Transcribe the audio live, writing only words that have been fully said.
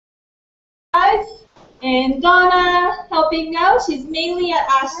And Donna helping out. She's mainly at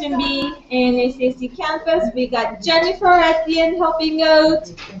Ashton B and ACC campus. We got Jennifer at the end helping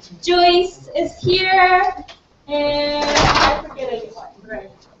out. Joyce is here. And I forget anyone.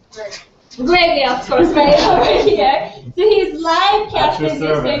 Greg, of course, right over here. So he's live campus.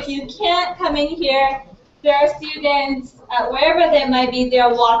 So if you can't come in here, there are students wherever they might be,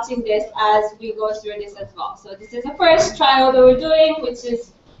 they're watching this as we go through this as well. So this is the first trial that we're doing, which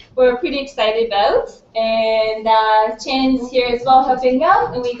is we're pretty excited about. And Chen's here as well helping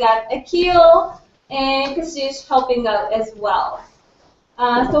out. And we got Akil and Kashish helping out as well.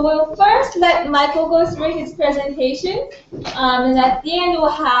 So we'll first let Michael go through his presentation. And at the end, we'll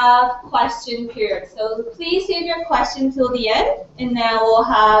have question period. So please save your question till the end. And then we'll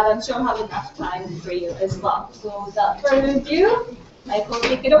have, I'm sure we'll have enough time for you as well. So without further ado, Michael,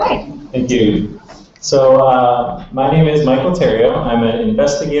 take it away. Thank you. So my name is Michael Terrio. I'm an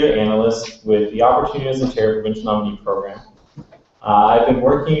investigator analyst with the Opportunities Ontario Provincial Nominee Program. I've been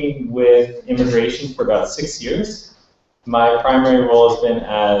working with immigration for about 6 years. My primary role has been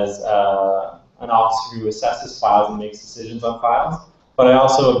as an officer who assesses files and makes decisions on files, but I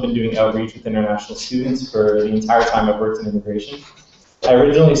also have been doing outreach with international students for the entire time I've worked in immigration. I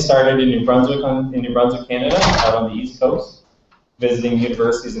originally started in New Brunswick, Canada, out on the East Coast, visiting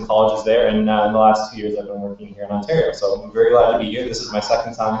universities and colleges there, and in the last 2 years I've been working here in Ontario. So I'm very glad to be here. This is my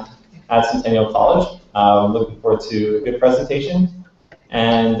second time at Centennial College. I'm looking forward to a good presentation,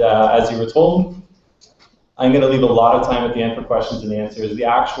 and as you were told, I'm going to leave a lot of time at the end for questions and answers. The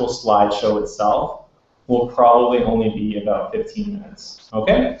actual slideshow itself will probably only be about 15 minutes,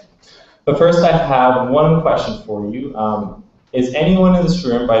 okay? But first I have one question for you. Is anyone in this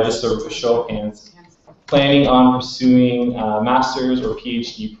room, by just sort of a show of hands, planning on pursuing master's or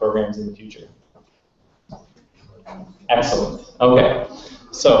PhD programs in the future? Excellent. Okay,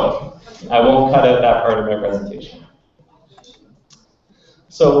 so I won't cut out that part of my presentation.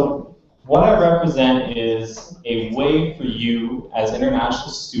 So what I represent is a way for you as international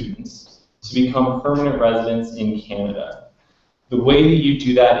students to become permanent residents in Canada. The way that you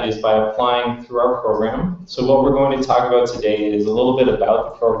do that is by applying through our program. So what we're going to talk about today is a little bit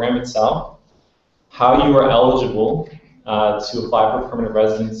about the program itself, how you are eligible to apply for permanent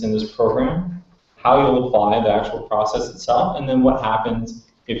residence in this program, how you'll apply, the actual process itself, and then what happens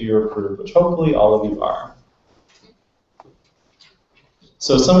if you're approved, which hopefully all of you are.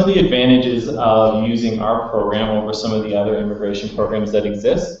 So some of the advantages of using our program over some of the other immigration programs that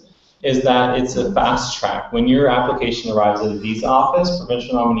exist is that it's a fast track. When your application arrives at a visa office,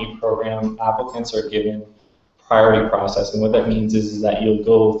 Provincial Nominee Program applicants are given priority process. And what that means is that you'll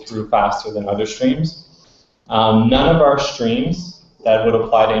go through faster than other streams. None of our streams that would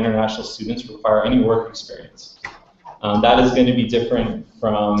apply to international students require any work experience. That is going to be different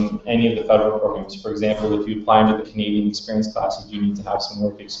from any of the federal programs. For example, if you apply into the Canadian experience class, you do need to have some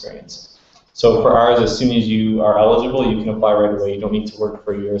work experience. So for ours, as soon as you are eligible, you can apply right away. You don't need to work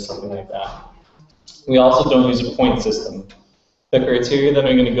for a year or something like that. We also don't use a point system. The criteria that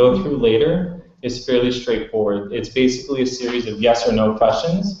I'm going to go through later is fairly straightforward. It's basically a series of yes or no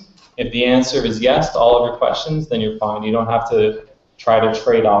questions. If the answer is yes to all of your questions, then you're fine. You don't have to try to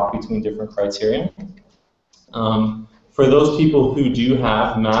trade off between different criteria. For those people who do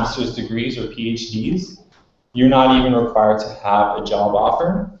have master's degrees or PhDs, you're not even required to have a job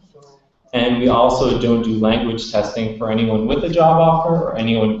offer. And we also don't do language testing for anyone with a job offer or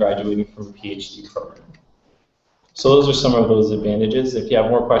anyone graduating from a PhD program. So those are some of those advantages. If you have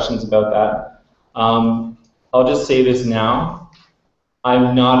more questions about that, I'll just say this now.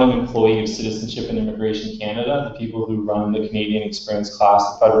 I'm not an employee of Citizenship and Immigration Canada, the people who run the Canadian Experience class,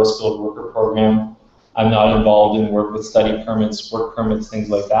 the Federal Skilled Worker Program. I'm not involved in work with study permits, work permits, things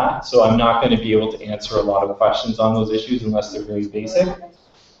like that. So I'm not going to be able to answer a lot of questions on those issues unless they're very basic.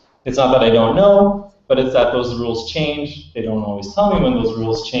 It's not that I don't know, but it's that those rules change. They don't always tell me when those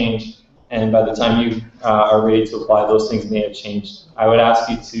rules change. And by the time you are ready to apply, those things may have changed. I would ask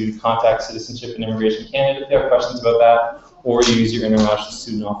you to contact Citizenship and Immigration Canada if you have questions about that, or use your international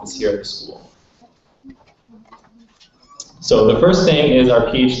student office here at the school. So the first thing is our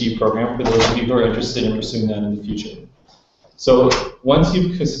PhD program for those of you who are interested in pursuing that in the future. So once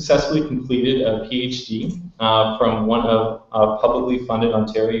you've successfully completed a PhD from one of a publicly funded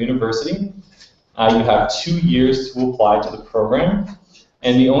Ontario university, you have 2 years to apply to the program.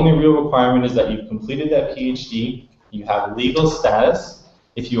 And the only real requirement is that you've completed that PhD, you have legal status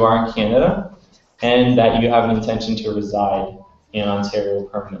if you are in Canada, and that you have an intention to reside in Ontario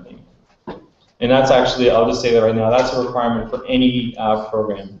permanently. And that's actually, I'll just say that right now, that's a requirement for any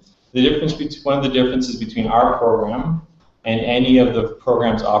program. The difference one of the differences between our program and any of the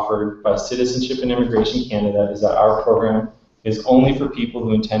programs offered by Citizenship and Immigration Canada is that our program is only for people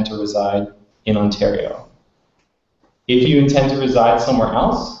who intend to reside in Ontario. If you intend to reside somewhere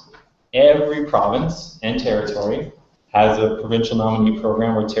else, every province and territory has a provincial nominee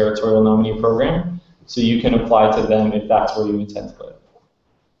program or territorial nominee program, so you can apply to them if that's where you intend to live.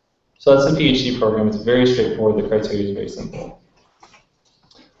 So that's the PhD program. It's very straightforward. The criteria is very simple.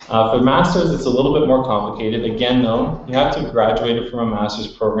 For master's, it's a little bit more complicated. Again, though, you have to have graduated from a master's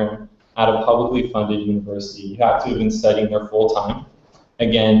program at a publicly funded university. You have to have been studying there full time.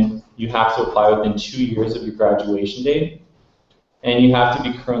 Again, you have to apply within 2 years of your graduation date, and you have to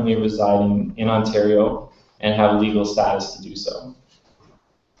be currently residing in Ontario and have legal status to do so.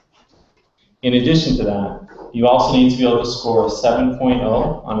 In addition to that, you also need to be able to score a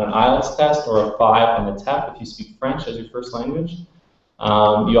 7.0 on an IELTS test or a 5 on the TEP if you speak French as your first language.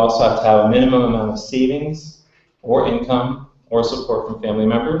 You also have to have a minimum amount of savings or income or support from family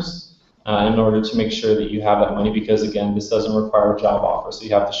members in order to make sure that you have that money, because again, this doesn't require a job offer, so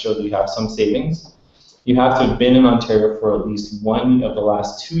you have to show that you have some savings. You have to have been in Ontario for at least 1 of the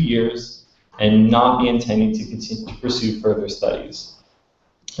last 2 years and not be intending to continue to pursue further studies.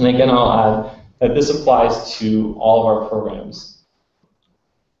 And again, I'll add that this applies to all of our programs.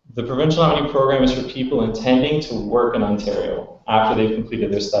 The Provincial Nominee Program is for people intending to work in Ontario after they've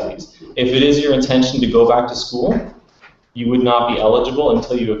completed their studies. If it is your intention to go back to school, you would not be eligible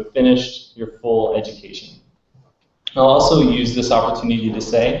until you have finished your full education. I'll also use this opportunity to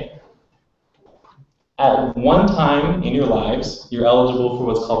say, at one time in your lives, you're eligible for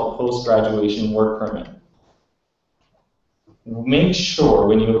what's called a post-graduation work permit. Make sure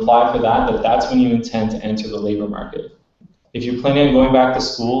when you apply for that, that that's when you intend to enter the labor market. If you're planning on going back to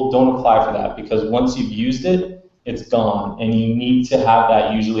school, don't apply for that, because once you've used it, it's gone, and you need to have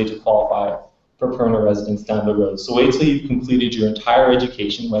that usually to qualify for permanent residence down the road. So wait till you've completed your entire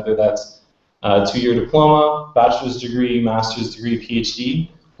education, whether that's a 2-year diploma, bachelor's degree, master's degree, PhD.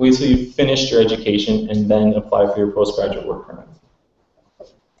 Wait till you've finished your education and then apply for your postgraduate work permit.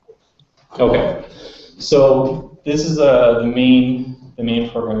 Okay, so this is the main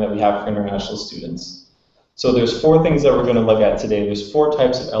program that we have for international students. So there's 4 things that we're going to look at today. There's 4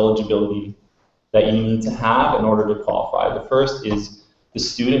 types of eligibility that you need to have in order to qualify. The first is the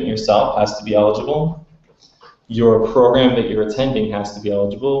student yourself has to be eligible. Your program that you're attending has to be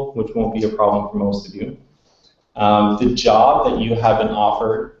eligible, which won't be a problem for most of you. The job that you have been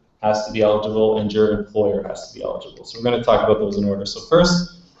offered has to be eligible, and your employer has to be eligible. So we're going to talk about those in order. So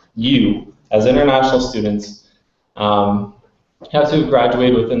first, you, as international students, have to have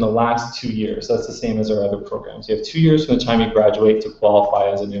graduated within the last 2 years. That's the same as our other programs. You have 2 years from the time you graduate to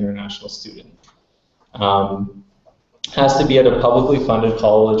qualify as an international student. Has to be at a publicly funded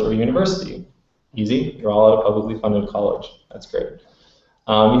college or university. Easy, you're all at a publicly funded college. That's great.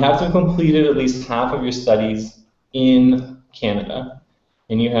 You have to have completed at least half of your studies in Canada,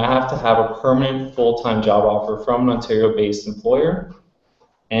 and you have to have a permanent full-time job offer from an Ontario-based employer,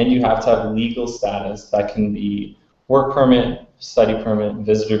 and you have to have legal status. That can be work permit, study permit,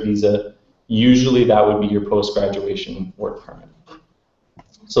 visitor visa. Usually that would be your post-graduation work permit.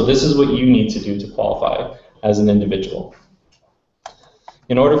 So this is what you need to do to qualify as an individual.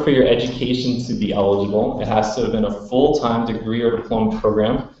 In order for your education to be eligible, it has to have been a full-time degree or diploma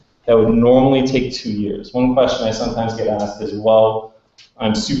program that would normally take 2 years. One question I sometimes get asked is, well,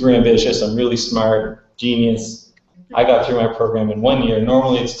 I'm super ambitious, I'm really smart, genius. I got through my program in 1 year.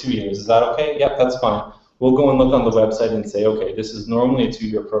 Normally it's 2 years. Is that okay? Yep, that's fine. We'll go and look on the website and say, okay, this is normally a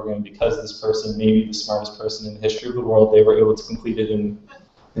 2-year program because this person may be the smartest person in the history of the world. They were able to complete it in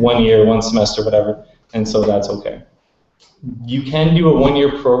 1 year, 1 semester, whatever, and so that's okay. You can do a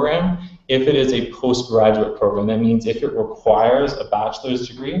 1-year program if it is a postgraduate program. That means if it requires a bachelor's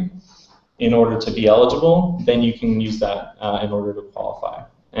degree in order to be eligible, then you can use that in order to qualify.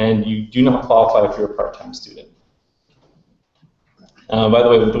 And you do not qualify if you're a part-time student. By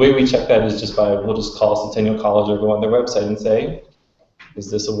the way we check that is just by, we'll just call Centennial College or go on their website and say, is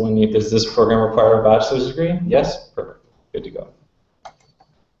this a 1-year, does this program require a bachelor's degree? Yes, perfect, good to go.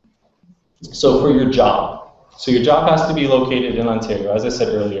 So for your job, so your job has to be located in Ontario. As I said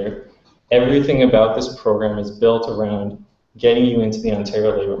earlier, everything about this program is built around getting you into the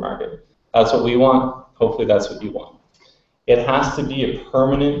Ontario labor market. That's what we want, hopefully that's what you want. It has to be a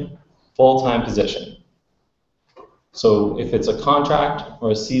permanent, full-time position. So if it's a contract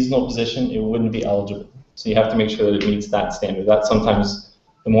or a seasonal position, it wouldn't be eligible. So you have to make sure that it meets that standard. That's sometimes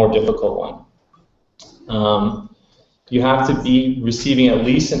the more difficult one. You have to be receiving at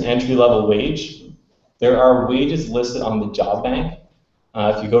least an entry-level wage. There are wages listed on the job bank,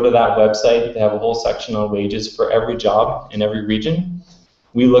 If you go to that website, they have a whole section on wages for every job in every region.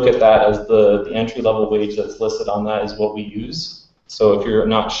 We look at that as the entry-level wage that's listed on that is what we use. So if you're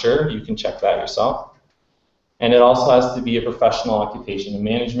not sure, you can check that yourself. And it also has to be a professional occupation, a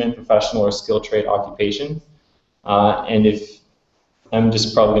management, professional, or skilled trade occupation. And if I'm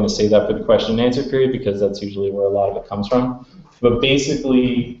just probably going to say that for the question and answer period because that's usually where a lot of it comes from. But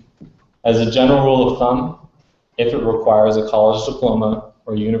basically, as a general rule of thumb, if it requires a college diploma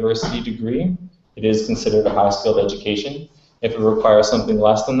or university degree, it is considered a high-skilled education. If it requires something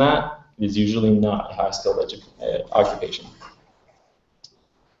less than that, it is usually not a high-skilled occupation.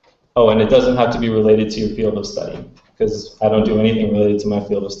 Oh, and it doesn't have to be related to your field of study, because I don't do anything related to my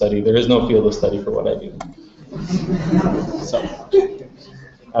field of study. There is no field of study for what I do. So,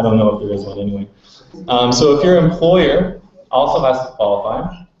 I don't know if there is one anyway. So if your employer also has to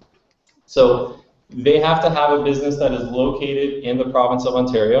qualify, so they have to have a business that is located in the province of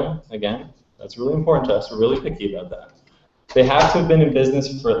Ontario. Again, that's really important to us. We're really picky about that. They have to have been in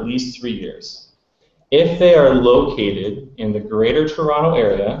business for at least 3 years. If they are located in the Greater Toronto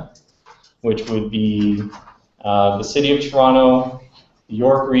Area, which would be the City of Toronto, the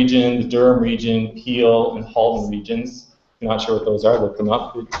York region, the Durham region, Peel, and Halton regions, if you're not sure what those are, look them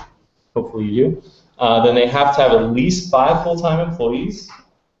up. Hopefully you do. Then they have to have at least 5 full-time employees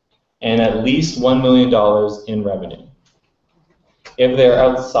and at least $1 million in revenue. If they're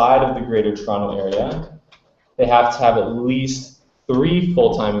outside of the Greater Toronto Area, they have to have at least 3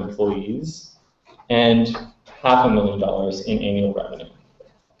 full-time employees and $500,000 in annual revenue.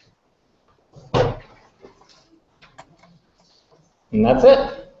 And that's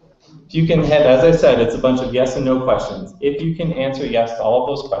it. If you can hit, as I said, it's a bunch of yes and no questions. If you can answer yes to all of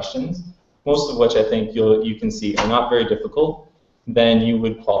those questions, most of which I think you can see are not very difficult, then you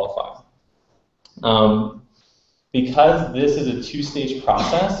would qualify. Because this is a 2-stage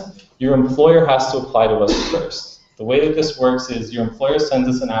process, your employer has to apply to us first. The way that this works is your employer sends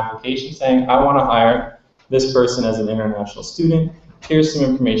us an application saying, I want to hire this person as an international student. Here's some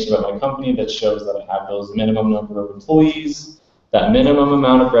information about my company that shows that I have those minimum number of employees, that minimum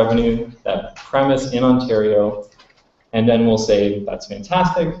amount of revenue, that premise in Ontario, and then we'll say, that's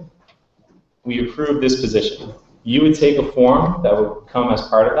fantastic. We approve this position. You would take a form that would come as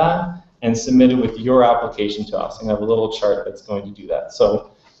part of that and submit it with your application to us. And I have a little chart that's going to do that.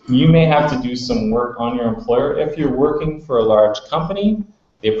 So you may have to do some work on your employer. If you're working for a large company,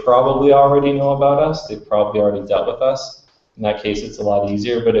 they probably already know about us. They've probably already dealt with us. In that case, it's a lot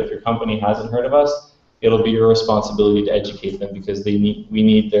easier. But if your company hasn't heard of us, it'll be your responsibility to educate them because we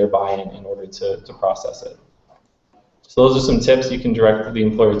need their buy-in in order to process it. So those are some tips. You can direct the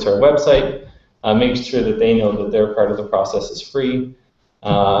employer to our website. Make sure that they know that their part of the process is free,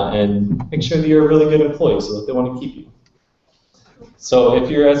 and make sure that you're a really good employee so that they want to keep you. So if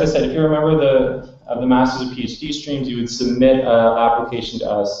you're, as I said, if you're a member of the Master's or PhD streams, you would submit an application to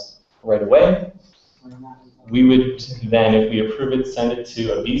us right away. We would then, if we approve it, send it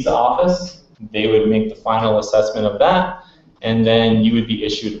to a visa office. They would make the final assessment of that, and then you would be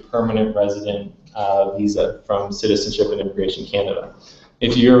issued a permanent resident visa from Citizenship and Immigration Canada.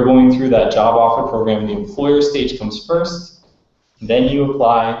 If you're going through that job offer program, the employer stage comes first, then you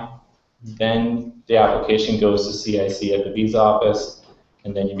apply, then the application goes to CIC at the visa office,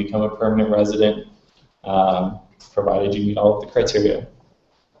 and then you become a permanent resident, provided you meet all of the criteria.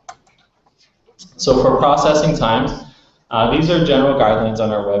 So for processing times, these are general guidelines on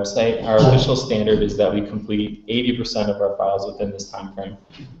our website. Our official standard is that we complete 80% of our files within this time frame.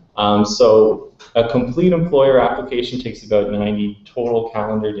 So a complete employer application takes about 90 total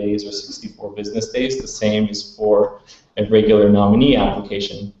calendar days or 64 business days. The same is for a regular nominee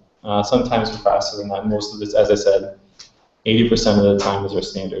application. Sometimes we're faster than that. Most of this, as I said, 80% of the time is our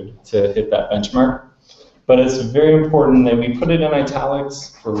standard to hit that benchmark. But it's very important that we put it in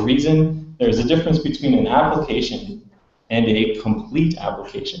italics for a reason. There's a difference between an application and a complete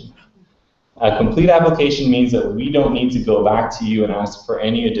application. A complete application means that we don't need to go back to you and ask for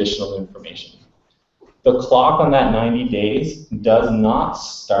any additional information. The clock on that 90 days does not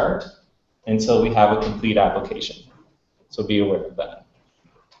start until we have a complete application. So be aware of that.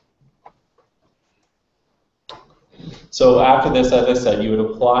 So after this, as I said, you would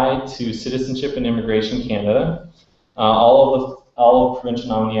apply to Citizenship and Immigration Canada. All of provincial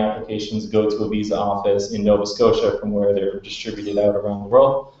nominee applications go to a visa office in Nova Scotia from where they're distributed out around the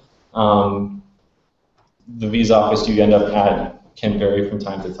world. The visa office you end up at can vary from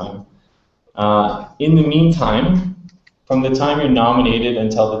time to time. In the meantime, from the time you're nominated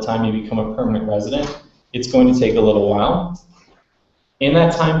until the time you become a permanent resident, it's going to take a little while. In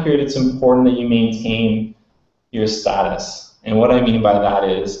that time period, it's important that you maintain your status. And what I mean by that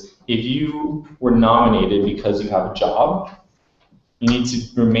is, if you were nominated because you have a job, you need to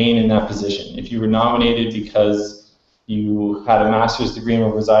remain in that position. If you were nominated because you had a master's degree and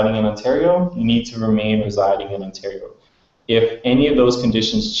were residing in Ontario, you need to remain residing in Ontario. If any of those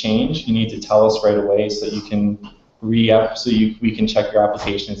conditions change, you need to tell us right away so that you can re-up, so we can check your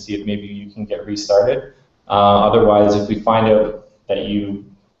application and see if maybe you can get restarted. Otherwise, if we find out that you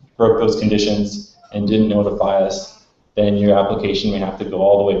broke those conditions and didn't notify us, then your application may have to go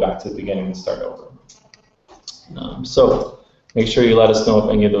all the way back to the beginning and start over. So make sure you let us know if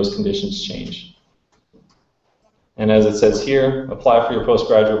any of those conditions change. And as it says here, apply for your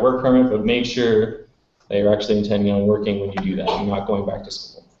postgraduate work permit, but make sure that you're actually intending on working when you do that. You're not going back to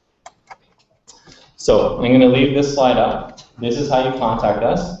school. So I'm going to leave this slide up. This is how you contact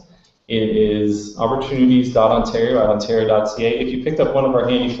us. It is opportunities.ontario@ontario.ca. If you picked up one of our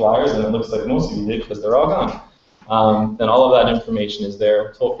handy flyers, and it looks like most of you did because they're all gone, then all of that information is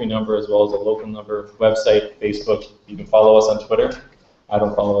there. Toll-free number as well as a local number, website, Facebook. You can follow us on Twitter. I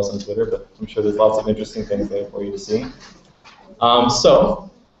don't follow us on Twitter, but I'm sure there's lots of interesting things there for you to see.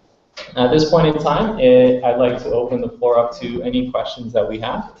 So at this point in time, I'd like to open the floor up to any questions that we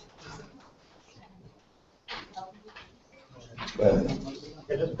have. Go ahead.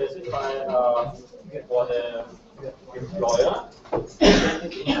 Can you specify for the employer in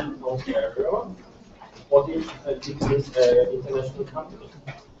Ontario, what is international company?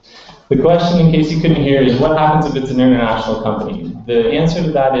 The question, in case you couldn't hear, is what happens if it's an international company? The answer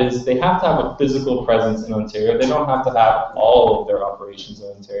to that is they have to have a physical presence in Ontario. They don't have to have all of their operations in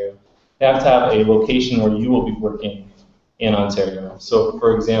Ontario. They have to have a location where you will be working in Ontario. So,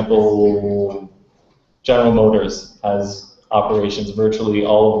 for example, General Motors has operations virtually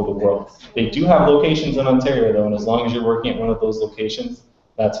all over the world. They do have locations in Ontario, though, and as long as you're working at one of those locations,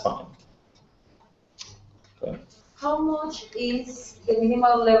 that's fine. Okay. How much is the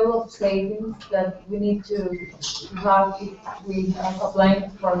minimal level of savings that we need to have if we are applying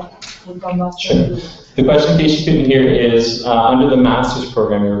for master's? Sure. The question, in case you couldn't hear, is under the master's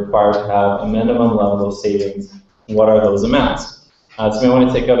program, you're required to have a minimum level of savings. What are those amounts? So you may want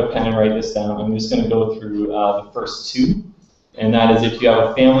to take out a pen and write this down. I'm just going to go through the first two. And that is if you have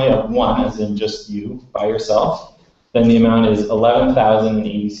a family of one, as in just you, by yourself, then the amount is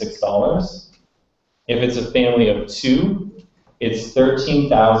 $11,086. If it's a family of two, it's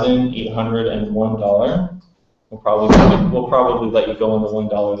 $13,801. We'll probably let you go on the $1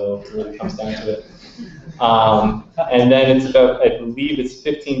 though, if it really comes down to it. And then it's about, I believe it's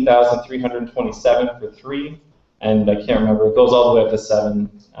 $15,327 for three, and I can't remember, it goes all the way up to 7.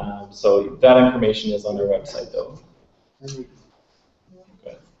 So that information is on our website though.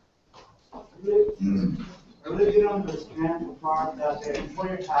 I really didn't understand the part that the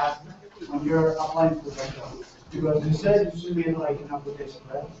employer has when you're applying for that job. Because you said you submit like an application,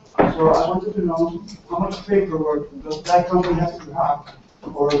 right? So I wanted to know how much paperwork does that company has to have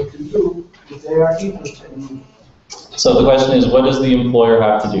or to do if they are interested in you. So the question is, what does the employer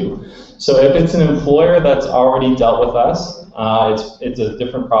have to do? So if it's an employer that's already dealt with us, it's a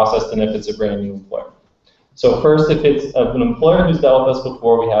different process than if it's a brand new employer. So first, if it's an employer who's dealt with us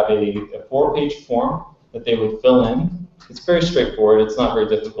before, we have a 4-page form that they would fill in. It's very straightforward. It's not very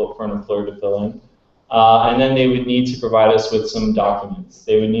difficult for an employer to fill in. And then they would need to provide us with some documents.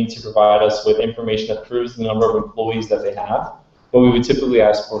 They would need to provide us with information that proves the number of employees that they have. What we would typically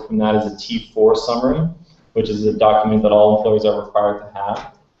ask for from that is a T4 summary, which is a document that all employers are required to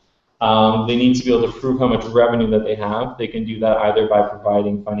have. They need to be able to prove how much revenue that they have. They can do that either by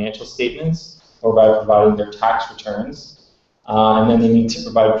providing financial statements or by providing their tax returns. And then they need to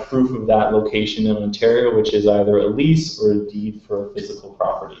provide proof of that location in Ontario, which is either a lease or a deed for a physical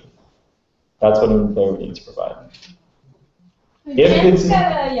property. That's what an employer would need to provide. Jen's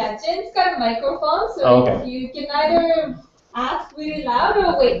got a microphone, so okay. You can either ask really loud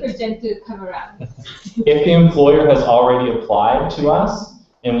or wait for Jen to come around. If the employer has already applied to us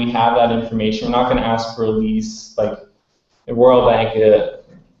and we have that information, we're not going to ask for a lease. Like at Royal Bank,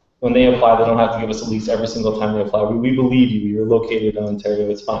 when they apply, they don't have to give us a lease every single time they apply. We believe you. You're located in Ontario.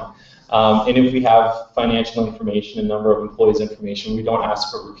 It's fine. And if we have financial information, a number of employees' information, we don't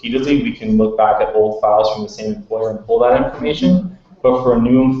ask for it repeatedly. We can look back at old files from the same employer and pull that information. But for a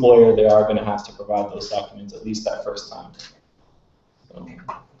new employer, they are going to have to provide those documents at least that first time. So.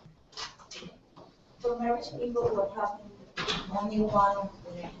 For marriage people, what happens? Only one of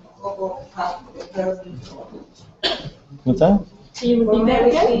the couple has the person. What's that? For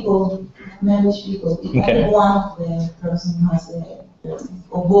married people, if okay. only one of the person has the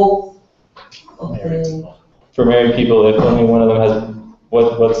or both of the. For married people, if only one of them has,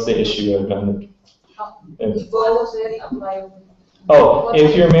 what's the issue of them? Both apply. Oh,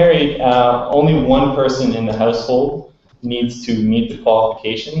 if you're married, only one person in the household needs to meet the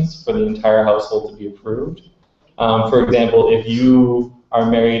qualifications for the entire household to be approved. For example, if you are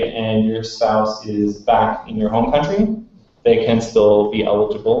married and your spouse is back in your home country, they can still be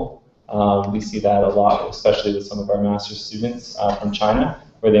eligible. We see that a lot, especially with some of our master's students from China,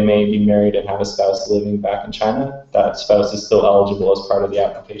 where they may be married and have a spouse living back in China. That spouse is still eligible as part of the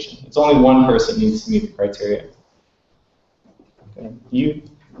application. It's only one person needs to meet the criteria. Okay.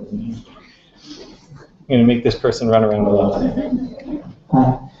 I'm going to make this person run around a lot.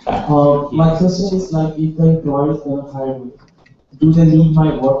 Hi. My question is like, if the employer is going to hire me, do they need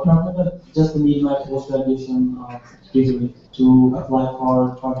my work permit or just need my post-graduation degree to apply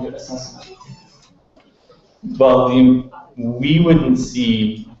for target assessment? Well, we wouldn't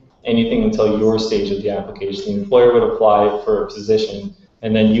see anything until your stage of the application. The employer would apply for a position,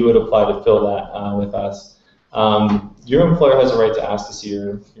 and then you would apply to fill that with us. Your employer has a right to ask to see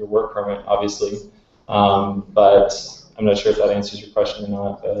your work permit, obviously, but I'm not sure if that answers your question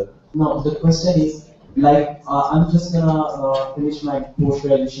or not. No, the question is, like, I'm just gonna finish my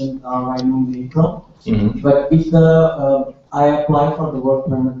post-graduation right now in April. Mm-hmm. But if I apply for the work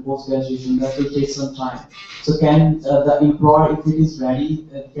permit post-graduation, that will take some time. So can the employer, if it is ready,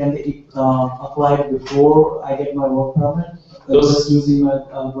 can they apply before I get my work permit? Just using my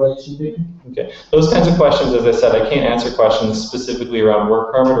graduation degree? Okay. Those kinds of questions, as I said, I can't answer questions specifically around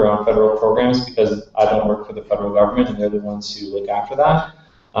work permit or around federal programs because I don't work for the federal government and they're the ones who look after that.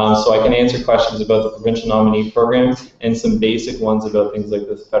 So I can answer questions about the Provincial Nominee Program and some basic ones about things like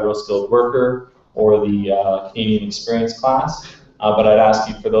the Federal Skilled Worker or the Canadian Experience class. But I'd ask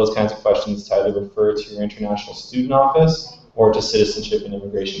you for those kinds of questions to either refer to your International Student Office or to Citizenship and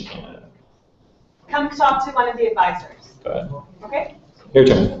Immigration Canada. Come talk to one of the advisors. Go ahead. Okay? Your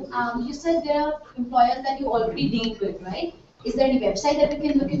turn. You said there are employers that you already deal with, right? Is there any website that we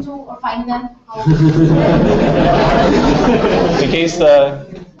can look into or find them? In case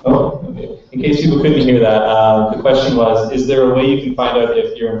people couldn't hear that, the question was, is there a way you can find out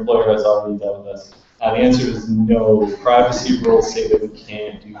if your employer has already done this? The answer is no. Privacy rules say that we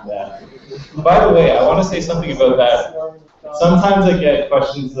can't do that. By the way, I want to say something about that. Sometimes I get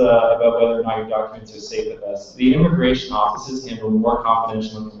questions about whether or not your documents are safe with us. The immigration offices handle more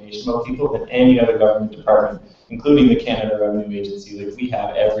confidential information about people than any other government department, including the Canada Revenue Agency. Like, we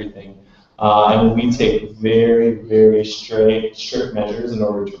have everything. And we take very, very strict measures in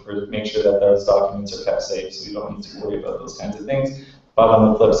order to make sure that those documents are kept safe, so you don't need to worry about those kinds of things. But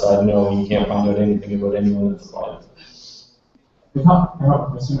on the flip side, no, you can't find out anything about anyone that's applied. I have a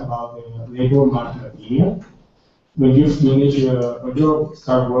question about the labor market opinion. When you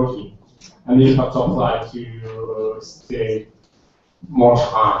start working, and then you have to apply to stay more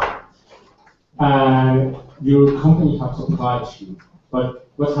time, and your company has to apply to you. But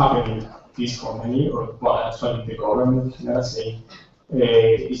what's happening? This company, or well, actually the government, let's say,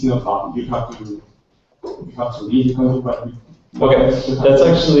 it's no problem. You have to leave the country, but okay,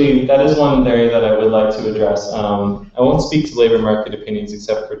 that is one area that I would like to address. I won't speak to labor market opinions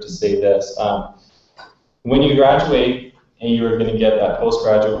except for to say this. When you graduate and you're going to get that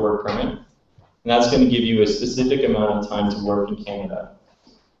postgraduate work permit, and that's going to give you a specific amount of time to work in Canada.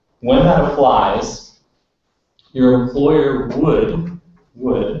 When that applies, your employer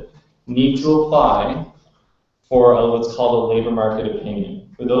would need to apply for what's called a labor market opinion.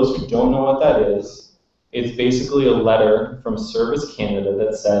 For those who don't know what that is, it's basically a letter from Service Canada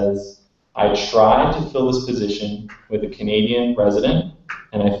that says, I tried to fill this position with a Canadian resident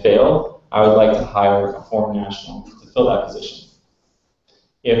and I failed. I would like to hire a foreign national to fill that position.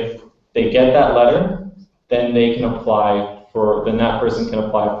 If they get that letter, then they can then that person can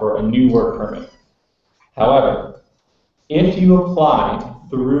apply for a new work permit. However, if you apply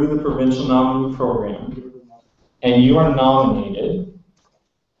through the Provincial Nominee Program and you are nominated,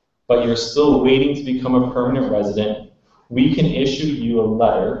 but you're still waiting to become a permanent resident, we can issue you a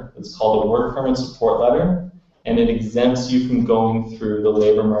letter that's called a work permit support letter, and it exempts you from going through the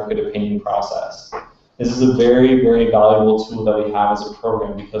labor market opinion process. This is a very, very valuable tool that we have as a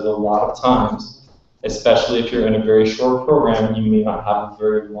program because a lot of times, especially if you're in a very short program, you may not have a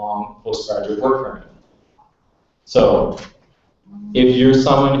very long postgraduate work permit. So if you're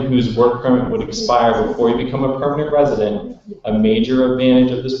someone whose work permit would expire before you become a permanent resident, a major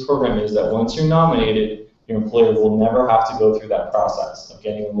advantage of this program is that once you're nominated, your employer will never have to go through that process of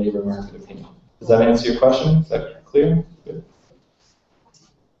getting a labor market opinion. Does that answer your question? Is that clear? Good.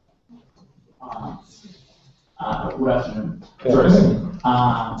 Good afternoon. First,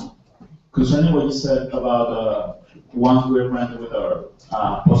 concerning what you said about once we're granted with our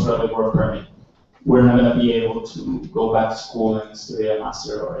postgraduate work permit, we're not going to be able to go back to school and study a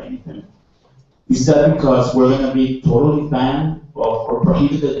master or anything. Is that because we're going to be totally banned or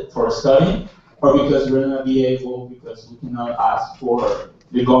prohibited for studying, or because we're going to be able, because we cannot ask for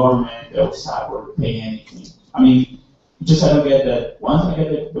the government, the OSAP, or to pay anything? I mean, just I don't get that. Once I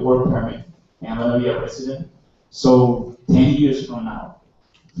get the work permit and I'm going to be a resident, so 10 years from now,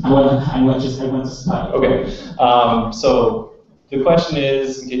 I want to study. Okay, so the question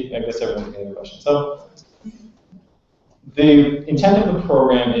is, I guess everyone's getting the question. So the intent of the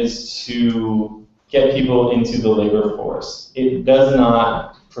program is to get people into the labor force. It does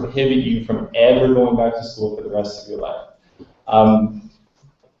not prohibit you from ever going back to school for the rest of your life.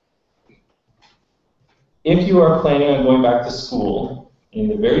 If you are planning on going back to school in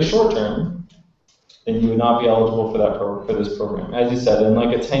the very short term, then you would not be eligible for this program. As you said, in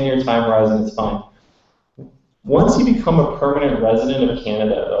like a 10-year time horizon, it's fine. Once you become a permanent resident of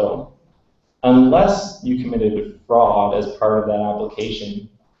Canada, though, unless you committed fraud as part of that application,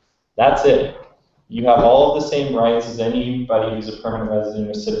 that's it. You have all of the same rights as anybody who's a permanent resident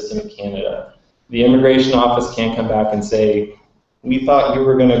or citizen of Canada. The immigration office can't come back and say, we thought you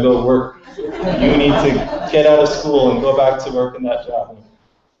were going to go work. You need to get out of school and go back to work in that job.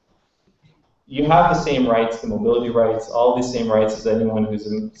 You have the same rights, the mobility rights, all the same rights as anyone who's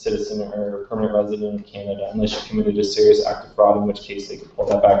a citizen or a permanent resident of Canada, unless you committed a serious act of fraud, in which case they could pull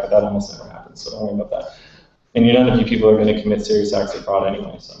that back, but that almost never happens, so don't worry about that. And none of you people are going to commit serious acts of fraud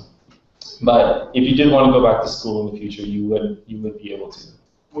anyway. So, but if you did want to go back to school in the future, you would be able to.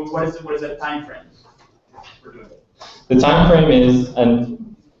 What is the time frame for doing it? The time frame is,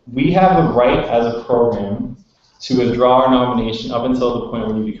 and we have the right as a program to withdraw our nomination up until the point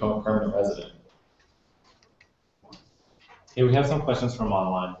where you become a permanent resident. Okay, we have some questions from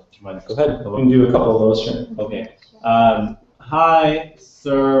online. Do you mind? Go ahead. We can do a couple of those, sure. Okay. Hi,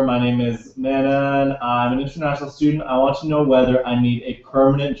 sir. My name is Manan. I'm an international student. I want to know whether I need a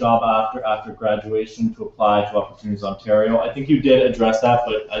permanent job after graduation to apply to Opportunities Ontario. I think you did address that,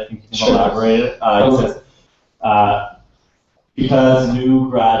 but I think you can elaborate it. It says, because new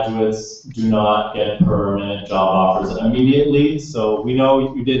graduates do not get permanent job offers immediately. So we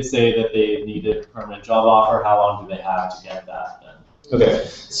know you did say that they needed a permanent job offer. How long do they have to get that then? Okay,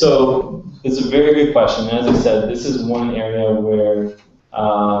 so it's a very good question. As I said, this is one area where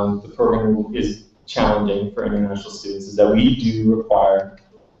the program is challenging for international students, is that we do require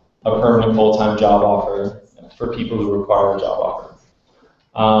a permanent full-time job offer for people who require a job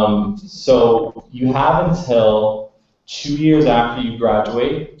offer. So you have until 2 years after you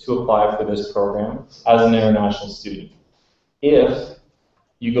graduate to apply for this program as an international student. If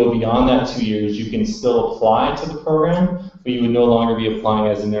you go beyond that 2 years, you can still apply to the program, but you would no longer be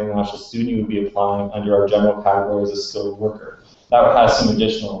applying as an international student. You would be applying under our general category as a skilled worker. That has some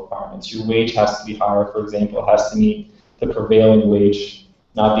additional requirements. Your wage has to be higher, for example. It has to meet the prevailing wage,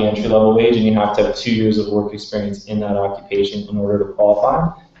 not the entry-level wage, and you have to have 2 years of work experience in that occupation in order to qualify.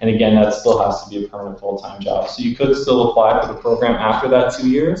 And again, that still has to be a permanent full-time job. So you could still apply for the program after that 2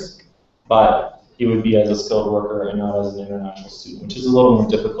 years, but it would be as a skilled worker and not as an international student, which is a little more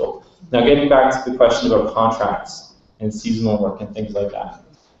difficult. Now, getting back to the question about contracts and seasonal work and things like that.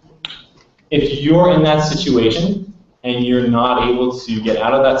 If you're in that situation and you're not able to get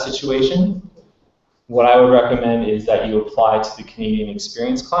out of that situation, what I would recommend is that you apply to the Canadian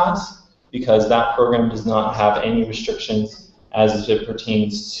Experience class, because that program does not have any restrictions as it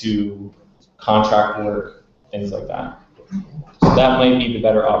pertains to contract work, things like that. So that might be the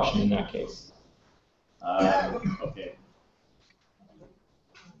better option in that case. Okay.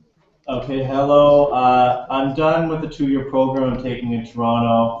 Okay, hello. I'm done with the 2-year program I'm taking in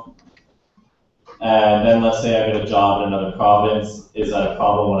Toronto. And then let's say I get a job in another province. Is that a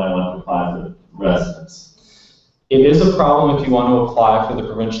problem when I want to apply for residence? It is a problem if you want to apply for the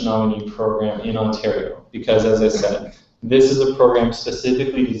Provincial Nominee Program in Ontario, because as I said, this is a program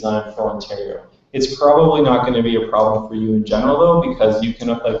specifically designed for Ontario. It's probably not going to be a problem for you in general, though, because you can,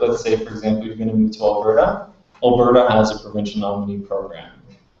 like, let's say, for example, you're going to move to Alberta. Alberta has a Provincial Nominee Program.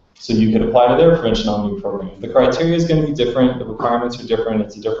 So you could apply to their Provincial Nominee Program. The criteria is going to be different. The requirements are different.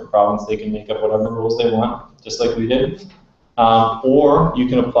 It's a different province. They can make up whatever rules they want, just like we did. Or you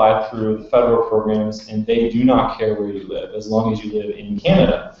can apply through the federal programs, and they do not care where you live, as long as you live in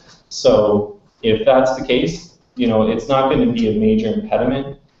Canada. So if that's the case, you know, it's not going to be a major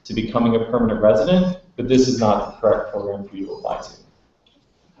impediment to becoming a permanent resident, but this is not the correct program for you to apply to.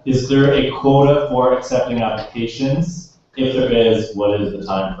 Is there a quota for accepting applications? If there is, what is the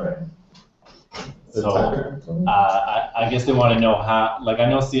time frame? So I guess they want to know how, like I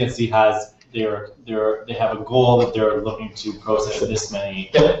know CSC has they have a goal that they're looking to process this many.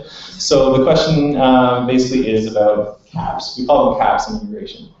 Yep. So the question basically is about caps. We call them caps in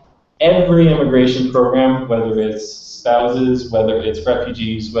immigration. Every immigration program, whether it's spouses, whether it's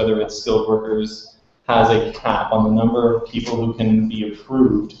refugees, whether it's skilled workers, has a cap on the number of people who can be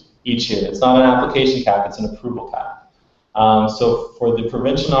approved each year. It's not an application cap, it's an approval cap. So for the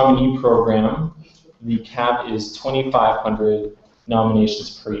Provincial Nominee Program, the cap is 2,500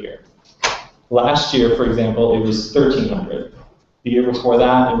 nominations per year. Last year, for example, it was 1,300. The year before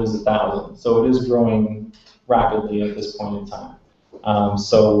that, it was 1,000. So it is growing rapidly at this point in time.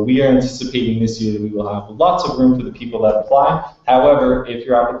 So we are anticipating this year that we will have lots of room for the people that apply. However, if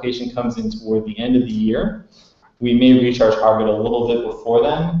your application comes in toward the end of the year, we may reach our target a little bit before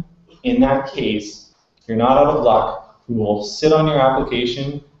then. In that case, if you're not out of luck, we will sit on your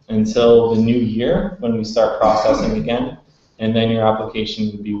application until the new year when we start processing again, and then your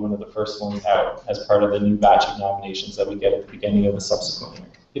application would be one of the first ones out as part of the new batch of nominations that we get at the beginning of the subsequent year.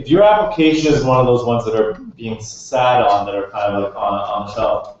 If your application is one of those ones that are being sat on, that are kind of like on the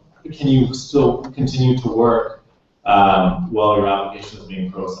shelf, can you still continue to work while your application is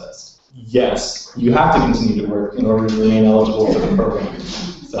being processed? Yes, you have to continue to work in order to remain eligible for the program.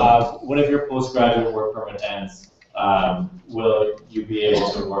 So, what if your postgraduate work permit ends? Will you be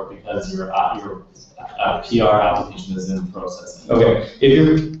able to work because your PR application is in processing? okay,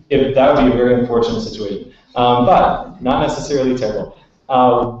 if that would be a very unfortunate situation, but not necessarily terrible.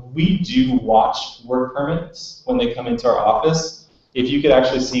 We do watch work permits when they come into our office. If you could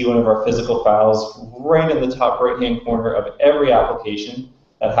actually see one of our physical files, right in the top right-hand corner of every application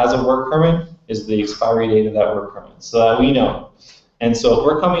that has a work permit is the expiry date of that work permit, so that we know. And so if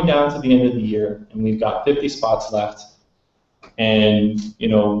we're coming down to the end of the year and we've got 50 spots left, and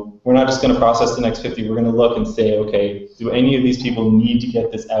we're not just going to process the next 50, we're going to look and say, okay, do any of these people need to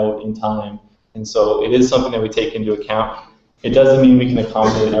get this out in time? And so it is something that we take into account. It doesn't mean we can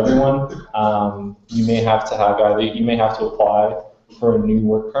accommodate everyone. You may have to apply for a new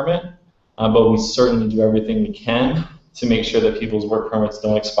work permit, but we certainly do everything we can to make sure that people's work permits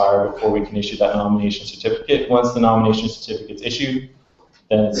don't expire before we can issue that nomination certificate. Once the nomination certificate's issued,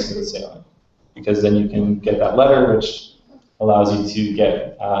 then it's smooth sailing, because then you can get that letter, which allows you to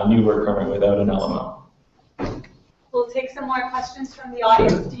get a new work permit without an LMO. We'll take some more questions from the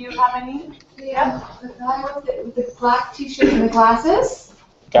audience. Do you have any? Yeah. The guy with the black t-shirt and the glasses.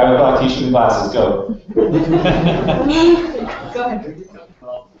 Guy with black t-shirt and glasses, go. Go ahead.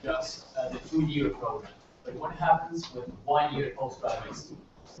 Well, just the 2-year program. But what happens with 1-year postgraduate students?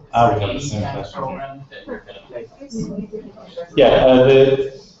 I would have the same question. Program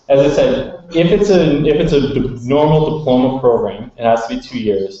As I said, if it's a normal diploma program, it has to be 2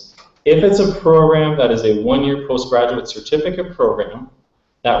 years. If it's a program that is a 1-year postgraduate certificate program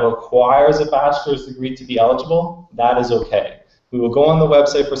that requires a bachelor's degree to be eligible, that is okay. We will go on the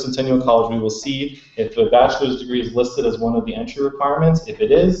website for Centennial College. We will see if a bachelor's degree is listed as one of the entry requirements. If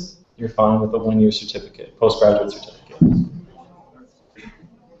it is, you're fine with a 1-year certificate, postgraduate certificate.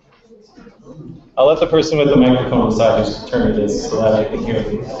 I'll let the person with the microphone decide whose turn it is so that I can hear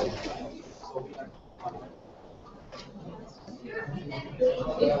you.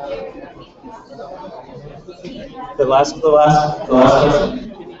 The last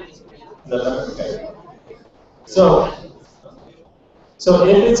question? Okay. So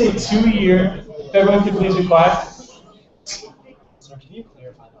if it's a 2-year, if everyone could please be quiet. So can you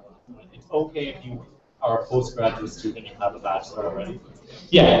clarify that? It's okay if you are a postgraduate student and you have a bachelor already?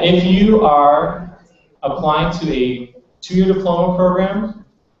 Yeah, if you are applying to a 2-year diploma program,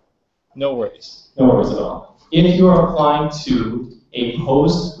 no worries at all. If you are applying to a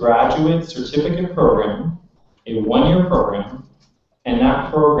postgraduate certificate program, a 1-year program, and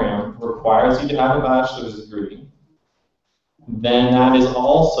that program requires you to have a bachelor's degree, then that is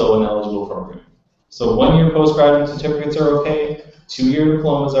also an eligible program. So 1-year postgraduate certificates are okay, 2-year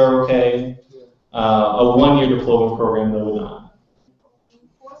diplomas are okay, a 1-year diploma program though would not.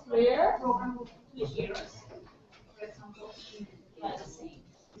 Where?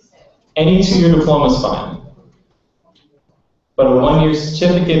 Any 2-year diploma is fine. But a 1-year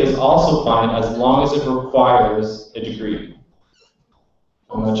certificate is also fine as long as it requires a degree.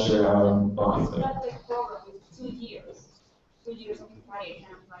 I'm not sure how I'm fine with it. 2 years. 2 years of preparation,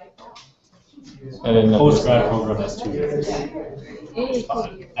 right? Postgrad program is 2 years.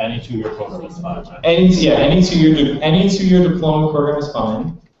 Any 2-year program is fine. Right? Any 2-year diploma program is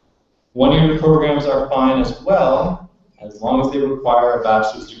fine. 1-year programs are fine as well, as long as they require a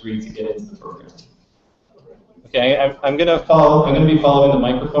bachelor's degree to get into the program. Okay, I'm going to be following the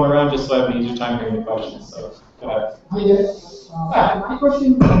microphone around just so I have an easier time hearing the questions. So go ahead. Hi there. My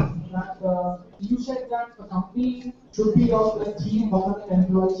question you said that the company should be of the 3 permanent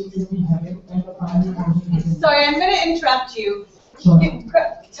employees it should be having and the 500,000. Sorry, I'm going to interrupt you. Sorry.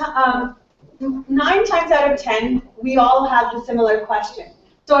 9 times out of 10, we all have the similar question.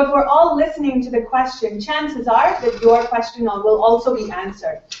 So if we're all listening to the question, chances are that your question will also be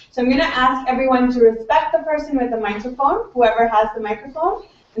answered. So I'm going to ask everyone to respect the person with the microphone, whoever has the microphone,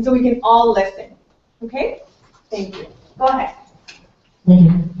 and so we can all listen. Okay? Thank you. Go ahead.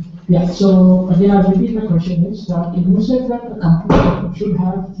 Thank you. Yeah, so again, I'll repeat my question is that you said that the company should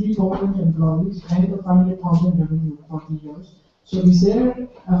have 3 permanent employees and the 500,000 revenue for 3 years. So is there,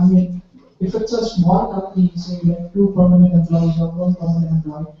 if it's a small company, say like 2 permanent employees or 1 permanent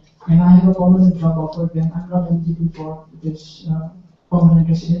employee, and I have a permanent job offer, then I'm not eligible for this permanent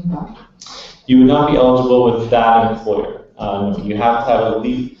resident card? You would not be eligible with that employer. You have to have at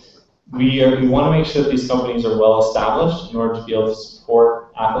least. We want to make sure that these companies are well established in order to be able to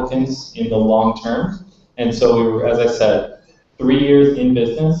support applicants in the long term. And so, as I said, 3 years in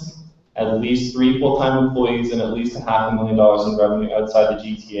business, at least 3 full-time employees, and at least $500,000 in revenue outside the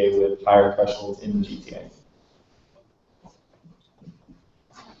GTA with higher thresholds in the GTA.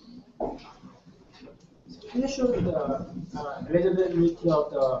 Can you show the eligibility of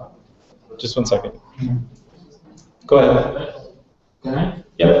the... Just 1 second. Go ahead. Can I?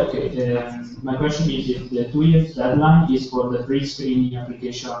 Yep. Okay. My question is if the 2 years deadline is for the pre-screening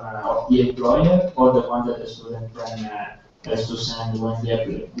application of the employer or the one that the student has to send when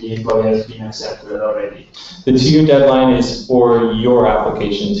the employer has been accepted already? The 2-year deadline is for your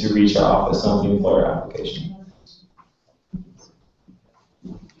application to reach our office, not the employer application.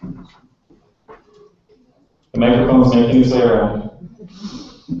 The microphone is making its way around.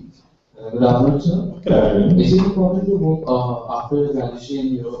 Good afternoon, sir. Good afternoon. Is it important to work after graduation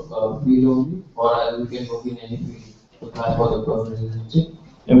in your field only, or you can work in any field to apply for the citizenship?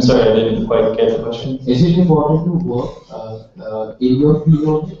 I'm sorry, I didn't quite get the question. Is it important to work in your field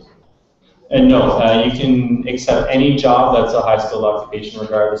only? And no, you can accept any job that's a high-skilled occupation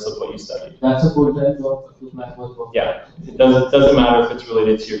regardless of what you studied. That's a full-time job to apply for work? Yeah, it doesn't matter if it's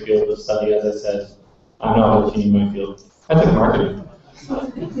related to your field of study. As I said, I'm not working in my field. I took marketing.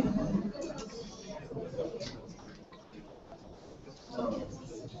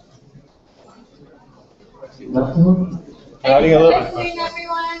 Thanks for listening,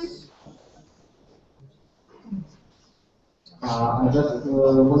 everyone. I just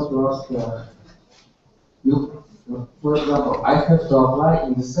want to ask you, for example, I have to apply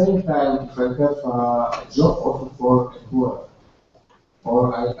in the same time if I have a job offer for work,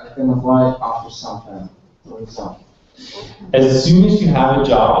 or I can apply after some time, for example. As soon as you have a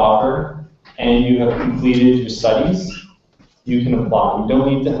job offer and you have completed your studies, you can apply. You don't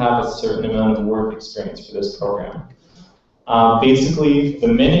need to have a certain amount of work experience for this program. Basically, the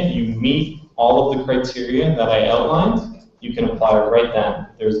minute you meet all of the criteria that I outlined, you can apply right then.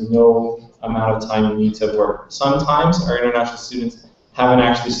 There's no amount of time you need to work. Sometimes our international students haven't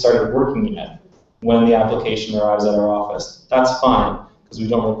actually started working yet when the application arrives at our office. That's fine, because we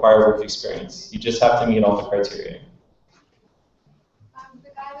don't require work experience. You just have to meet all the criteria. The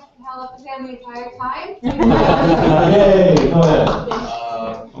guy that can held up his hand the entire time. Yay, go ahead.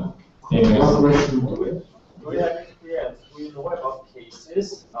 Do we have experience? We know about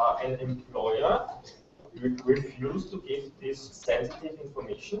cases an employer refuse to give this sensitive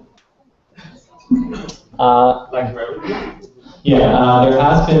information? Like revenue? Yeah, there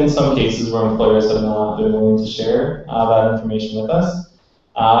has been some cases where employers have not been willing to share that information with us.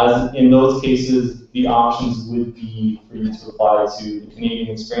 In those cases, the options would be for you to apply to the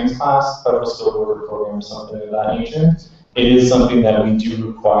Canadian Experience Class, Federal Skilled Worker Program, or something of that nature. It is something that we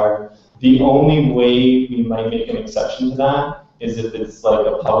do require. The only way we might make an exception to that is if it's like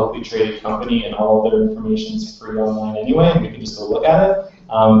a publicly traded company and all of their information is free online anyway, and we can just go look at it.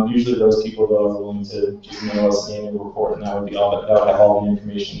 Usually those people though are willing to just mail us an annual report, and that would be all. That would have all the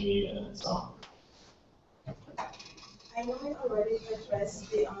information you need in it. So. I know we already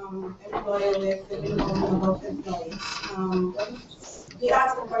addressed the employer with the minimum number of employees. He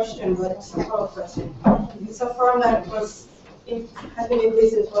asked a question, but it's a follow-up question. It's a firm that has been in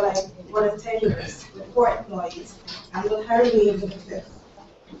business for like more than 10 years with 4 employees, and will hire me with the 5th.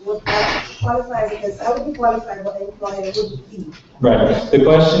 Would that qualify? Because I would be qualified, but the employer wouldn't be. Right. The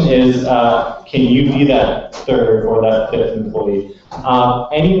question is, can you be that 3rd or that 5th employee?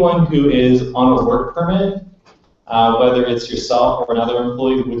 Anyone who is on a work permit, whether it's yourself or another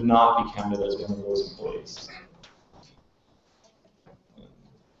employee, would not be counted as one of those employees.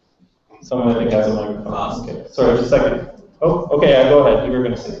 Someone I think has a microphone. Okay. Sorry, just a second. Oh, okay, go ahead. You were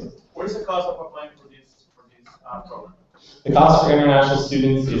going to say something. What is the cost of applying for this program? The cost for international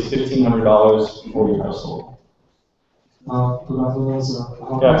students is $1,500 for your household. Good afternoon, sir.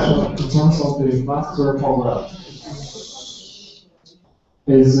 Yeah. In terms of the master program,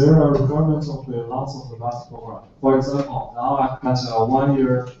 is there a requirement of the length of the master program? For example, now I've got a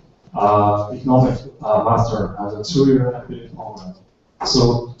 1-year economic master and a 2-year MBA program.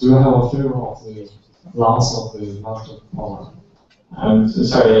 So do you have a figure of the length of the master program? I'm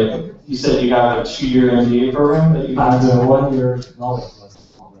sorry, you said you have a 2-year MBA program that you and a 1-year economic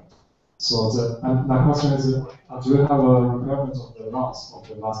master program. So my question is, do you have a requirement of the length of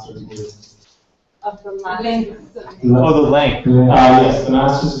the master degree? Of the length. Oh, the length. Yes, the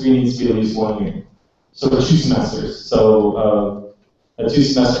master's degree needs to be at least 1 year. So 2 semesters. So a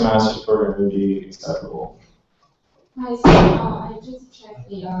 2-semester master's program would be acceptable. Hi, so I just checked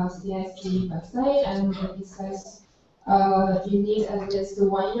the CSC website and it says you need at least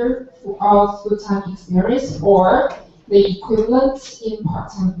 1 year of full-time experience or the equivalent in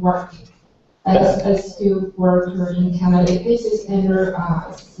part-time work as a skilled worker in Canada. This is under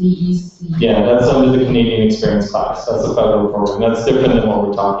CEC. Yeah, that's under the Canadian Experience class. That's a federal program. That's different than what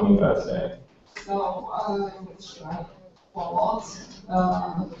we're talking about today. So, should I follow?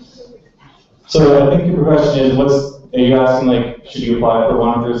 So I think your question is, are you asking like, should you apply for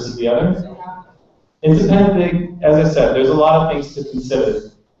one versus the other? It depends. As I said, there's a lot of things to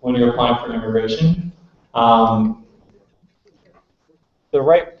consider when you're applying for immigration. The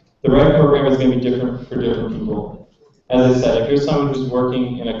right program is going to be different for different people. As I said, if you're someone who's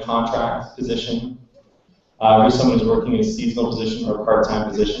working in a contract position, if you're someone who's working in a seasonal position or a part-time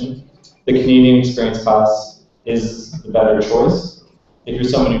position, the Canadian Experience class is the better choice. If you're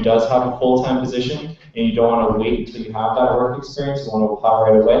someone who does have a full-time position and you don't want to wait until you have that work experience, you want to apply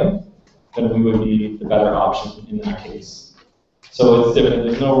right away, then we would be the better option in that case. So it's different.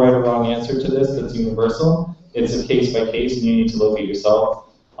 There's no right or wrong answer to this that's universal. It's a case by case, and you need to look at yourself.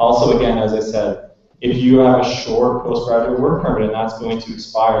 Also, again, as I said, if you have a short postgraduate work permit and that's going to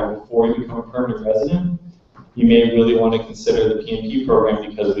expire before you become a permanent resident, you may really want to consider the PNP program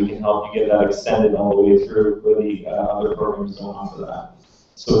because we can help you get that extended all the way through where the other programs don't offer that.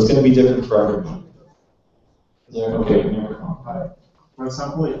 So it's going to be different for everyone. Okay, Hi. For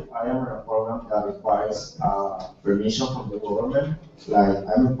example, if I am in a program that requires permission from the government, like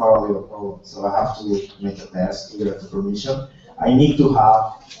I'm in parallel program, so I have to make a test to get the permission. I need to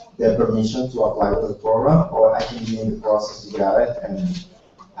have the permission to apply to the program, or I can be in the process to get it and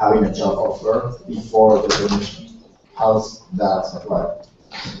having a job offer before the permission. How's that applied?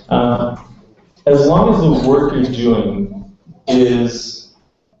 As long as the work you're doing is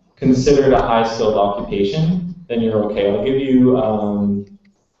considered a high-skilled occupation, then you're okay. I'll give you an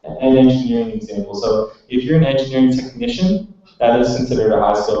engineering example. So if you're an engineering technician, that is considered a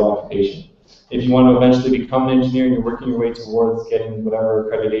high-skilled occupation. If you want to eventually become an engineer and you're working your way towards getting whatever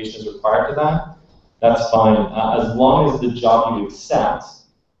accreditation is required to that, that's fine. As long as the job you accept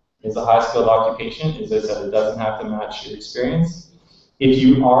is a high-skilled occupation, as I said, it doesn't have to match your experience. If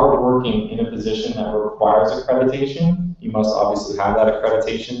you are working in a position that requires accreditation, you must obviously have that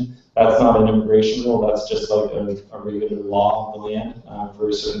accreditation. That's not an immigration rule, that's just like a regular law of the land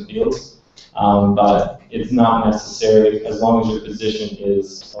for certain fields. But it's not necessary as long as your position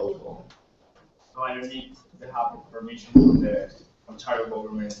is eligible. So I don't need to have permission from the Ontario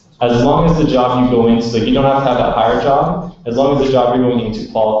government. As long as the job you go into, like you don't have to have that higher job, as long as the job you're going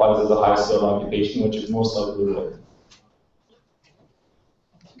into qualifies as a high-skilled occupation, which is most likely would.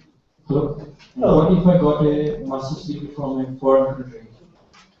 Hello? What if I got a master's degree from a foreign country?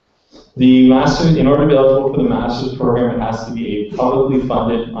 The master's, in order to be eligible for the master's program, it has to be a publicly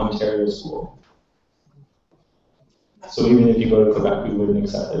funded Ontario school. So even if you go to Quebec, we wouldn't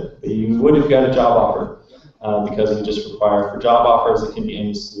accept it. But you would if you had a job offer, because we just require, for job offers, it can be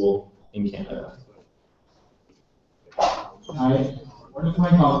any school in Canada. What if my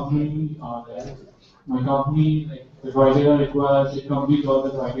company, like, the criteria requires it complete all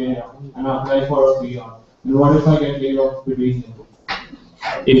the criteria and apply for a PR? And what if I get laid off between them?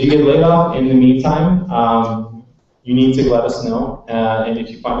 If you get laid off in the meantime, you need to let us know. And if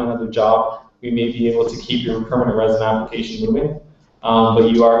you find another job, we may be able to keep your permanent resident application moving. But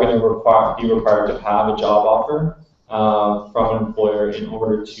you are going to be required to have a job offer from an employer in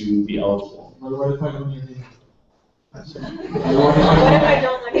order to be eligible. But what if I don't get it? What if I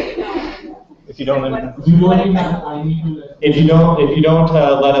don't let you know? If you don't let If you don't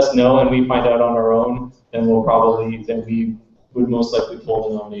let us know and we find out on our own, then we would most likely pull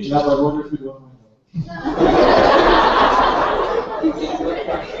the nomination. Yeah, but what if you don't find out?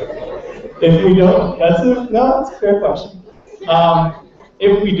 If we don't, that's a fair question.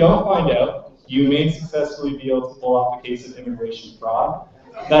 If we don't find out, you may successfully be able to pull off a case of immigration fraud.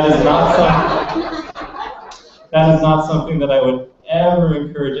 That is not something that I would ever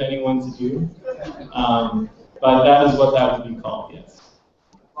encourage anyone to do. But that is what that would be called, yes.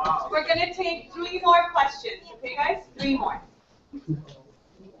 We're going to take 3 more questions, okay guys? 3 more.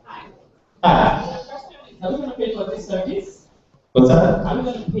 Are we going to pay for this service? What's that? Are we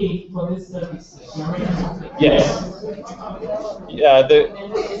going to pay for this service? Yes. Yeah, there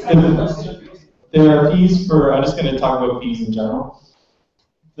are fees for, I'm just going to talk about fees in general.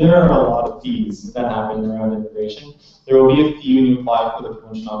 There are a lot of fees that happen around immigration. There will be a fee when you apply for the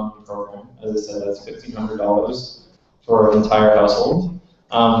Provincial Nominee Program. As I said, that's $1,500 for an entire household.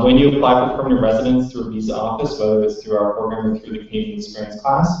 When you apply for permanent residence through a visa office, whether it's through our program or through the Canadian Experience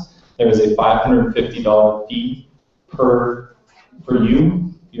class, there is a $550 fee for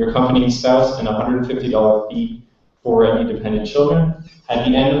you, your accompanying spouse, and a $150 fee for any dependent children. At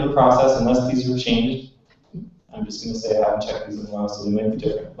the end of the process, unless these were changed, I'm just going to say I haven't checked these in a while, so they may be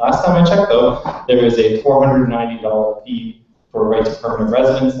different. Last time I checked, though, there is a $490 fee for right to permanent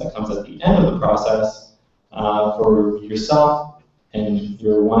residence that comes at the end of the process for yourself and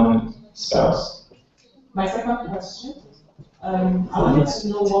your one spouse. My second question, I wanted to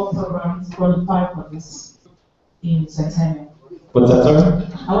know what programs qualify for this in Centennial. What's that, sorry?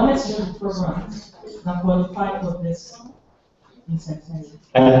 I wanted to know the programs that qualify for this in Centennial.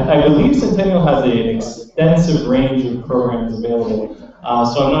 And I believe Centennial has an extensive range of programs available,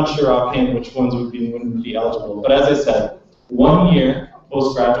 so I'm not sure offhand which ones wouldn't be eligible. But as I said, 1 year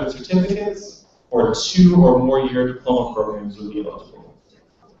postgraduate certificates or 2 or more year diploma programs would be eligible.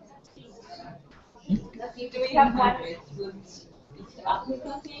 Do we have one?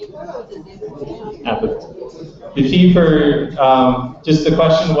 The fee for, just the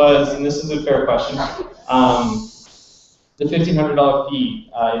question was, and this is a fair question, the $1,500 fee,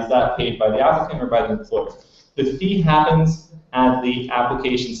 is that paid by the applicant or by the employer? The fee happens at the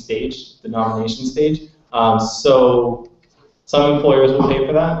application stage, the nomination stage. So some employers will pay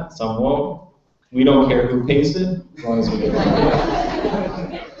for that, some won't. We don't care who pays it, as long as we get it.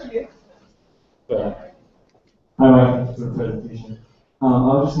 Hi, Mike. Thanks for the presentation. I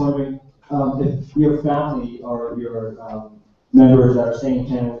was just wondering if your family or your members that are staying in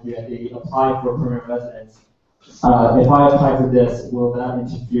Canada with you, and they apply for permanent residence. If I apply for this, will that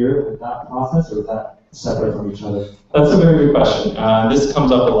interfere with that process, or is that separate from each other? That's a very good question. This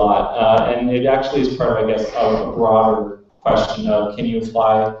comes up a lot, and it actually is part of, I guess, a broader question of can you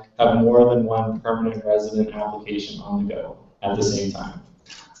apply, have more than one permanent resident application on the go at the same time?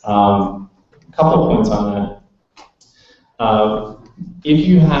 A couple of points on that. If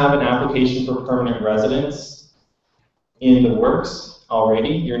you have an application for permanent residence in the works already,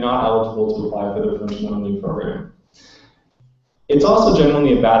 you're not eligible to apply for the Provincial Nominee Program. It's also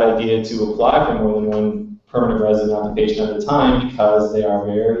generally a bad idea to apply for more than one permanent resident application at a time because they are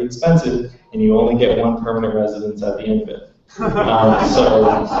very expensive and you only get one permanent residence at the end of it. So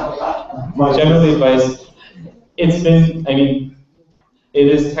my general advice, it's been, I mean, it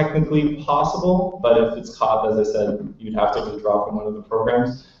is technically possible, but if it's caught, as I said, you'd have to withdraw from one of the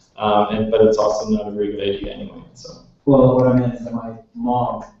programs, but it's also not a very good idea anyway. So. Well, what I meant is that my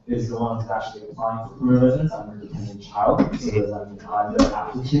mom is the one who's actually applying for permanent residence. I'm her dependent child, so does that mean I'm the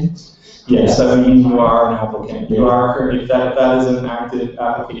applicant? Yes, I mean you are an applicant. You are, if that is an active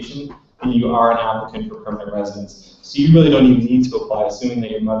application, then you are an applicant for permanent residence. So you really don't even need to apply, assuming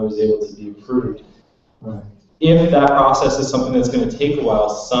that your mother is able to be approved. Right. If that process is something that's going to take a while,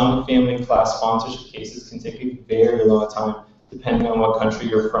 some family class sponsorship cases can take a very long time, depending on what country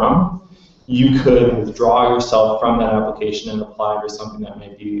you're from. You could withdraw yourself from that application and apply for something that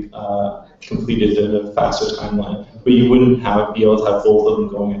might be completed at a faster timeline, but you wouldn't be able to have both of them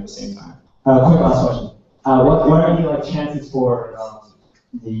going at the same time. Quick last question. What are the chances for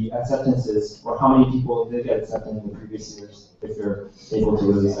the acceptances, or how many people did get accepted in the previous years, if you're able to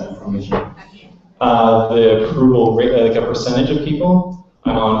release that information? The approval rate, like a percentage of people,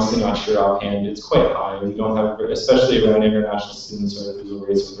 I'm honestly not sure offhand. It's quite high. We don't have, especially around international students, our approval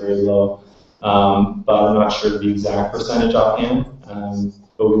rates are very low. But I'm not sure the exact percentage offhand.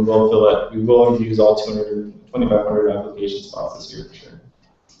 But we will fill it. We will use all 2,500 application spots this year for sure.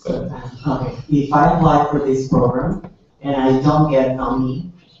 Okay. If I apply for this program and I don't get nominee,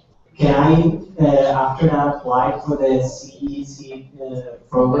 can I after that apply for the CEC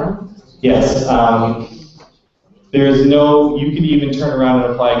program? Yes. There is no. You could even turn around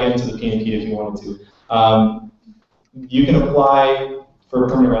and apply again to the PNP if you wanted to. You can apply for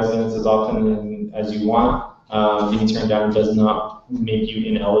permanent residence as often as you want. Being turned down does not make you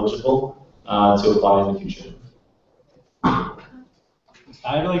ineligible to apply in the future.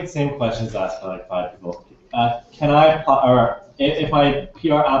 I have like the same questions asked by like 5 people. Can I, or if my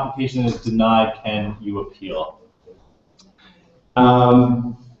PR application is denied, can you appeal?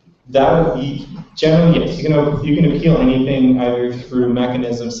 That would be, generally, yes. You can appeal anything either through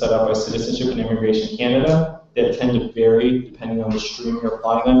mechanisms set up by Citizenship and Immigration Canada that tend to vary depending on the stream you're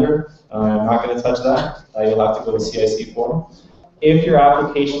applying under. I'm not going to touch that. You'll have to go to CIC forum. If your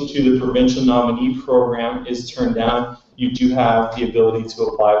application to the Provincial Nominee Program is turned down, you do have the ability to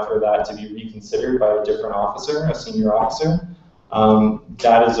apply for that to be reconsidered by a different officer, a senior officer.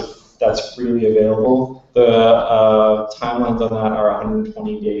 That's freely available. The timelines on that are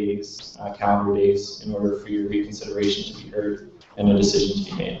 120 days, calendar days, in order for your reconsideration to be heard and a decision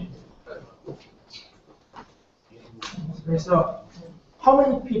to be made. Okay, so how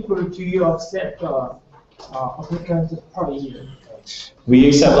many people do you accept applicants per year? We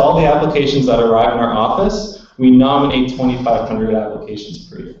accept all the applications that arrive in our office. We nominate 2,500 applications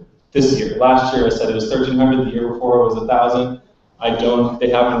per year. This year, last year I said it was 1,300. The year before it was 1,000. They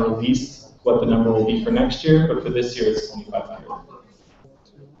haven't released what the number will be for next year, but for this year it's 2,500.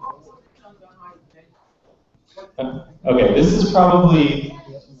 Okay, this is probably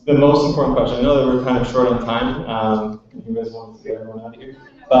the most important question. I know that we're kind of short on time. You guys want to get everyone out of here,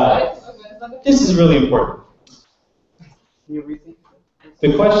 but this is really important.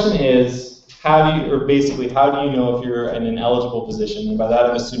 The question is, how do you know if you're in an eligible position? And by that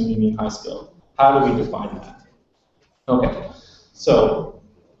I'm assuming you mean high skill. How do we define that? Okay, so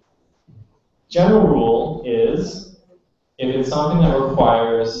general rule is if it's something that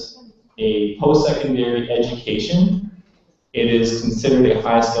requires a post-secondary education, it is considered a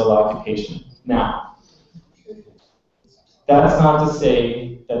high-skilled occupation. Now, that's not to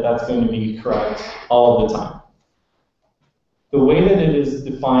say that that's going to be correct all the time. The way that it is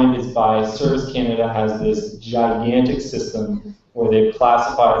defined is by Service Canada has this gigantic system where they've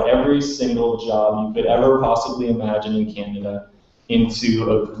classified every single job you could ever possibly imagine in Canada into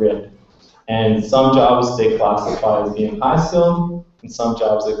a grid. And some jobs they classify as being high skilled, and some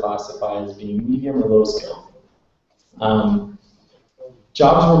jobs they classify as being medium or low skilled.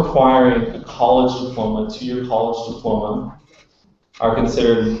 Jobs requiring a college diploma, 2-year college diploma, are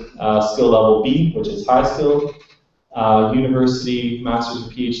considered skill level B, which is high skilled. University, master's,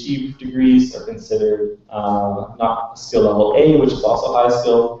 and PhD degrees are considered not skill level A, which is also high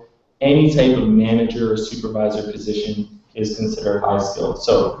skilled. Any type of manager or supervisor position is considered high skilled.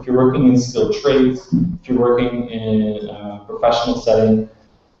 So if you're working in skilled trades, if you're working in a professional setting,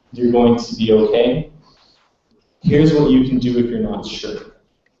 you're going to be okay. Here's what you can do if you're not sure.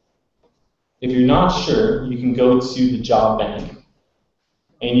 If you're not sure, you can go to the job bank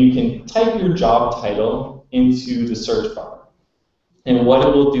and you can type your job title into the search bar. And what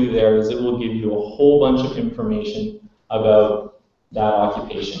it will do there is it will give you a whole bunch of information about that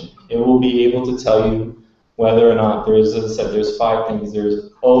occupation. It will be able to tell you whether or not there's, as I said, there's 5 things. There's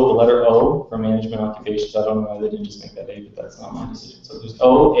O, the letter O for management occupations. I don't know why they didn't just make that A, but that's not my decision. So there's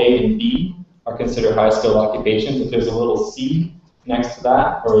O, A, and B are considered high-skilled occupations. If there's a little C next to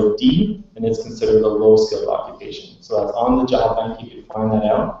that, or a D, then it's considered a low-skilled occupation. So that's on the job bank. You can find that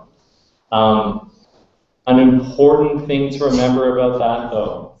out. An important thing to remember about that,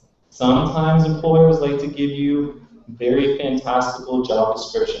 though, sometimes employers like to give you very fantastical job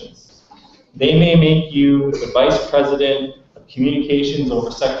descriptions. They may make you the vice president of communications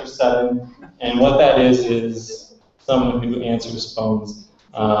over Sector 7, and what that is someone who answers phones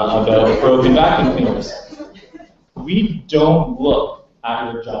about broken vacuum cleaners. We don't look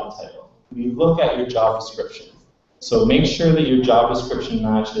at your job title. We look at your job description. So make sure that your job description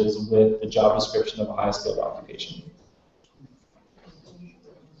matches with the job description of a high-skilled occupation.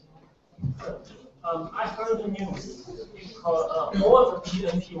 I heard the news because all the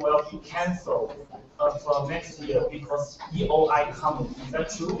PNP will be cancelled for next year because EOI coming. Is that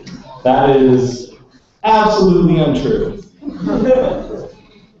true? That is absolutely untrue.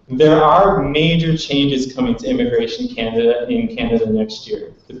 There are major changes coming to Immigration Canada in Canada next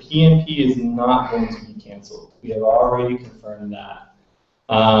year. The PNP is not going to be cancelled. We have already confirmed that.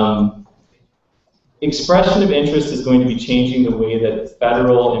 Expression of interest is going to be changing the way that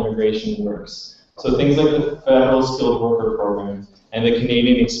federal immigration works. So things like the Federal Skilled Worker Program and the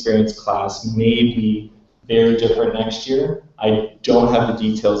Canadian Experience class may be very different next year. I don't have the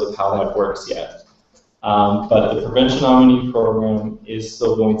details of how that works yet. But the Provincial Nominee Program is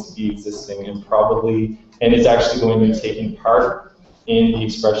still going to be existing and it's actually going to be taking part in the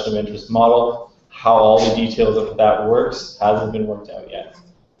expression of interest model. How all the details of that works hasn't been worked out yet.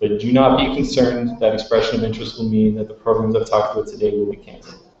 But do not be concerned that expression of interest will mean that the programs I've talked about today will be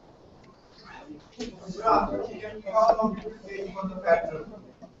canceled.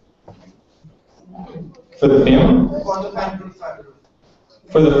 For the family?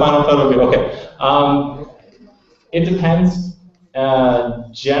 For the final photo review, okay. It depends.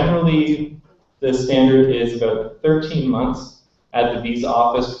 Generally, the standard is about 13 months at the visa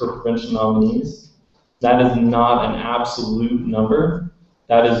office for provincial nominees. That is not an absolute number.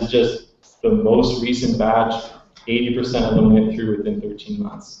 That is just the most recent batch. 80% of them went through within 13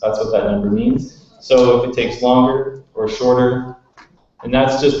 months. That's what that number means. So if it takes longer or shorter, and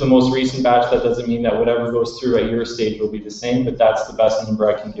that's just the most recent batch, that doesn't mean that whatever goes through at your stage will be the same, but that's the best number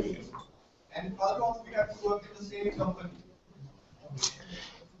I can give you. And how long we have to work in the same company?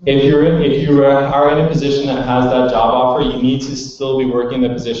 If you are in a position that has that job offer, you need to still be working the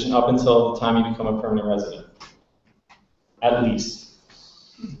position up until the time you become a permanent resident. At least.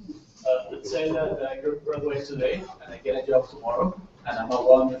 Let's say that I graduate today and I get a job tomorrow and I'm a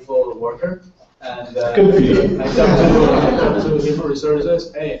wonderful worker and good for you. I come to human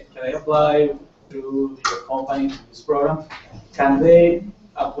resources. Hey, can I apply to your company to this program? Can they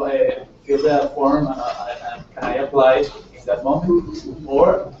apply, fill the form and can I apply in that moment?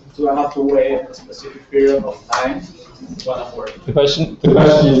 Or do I have to wait a specific period of time while I'm working? The question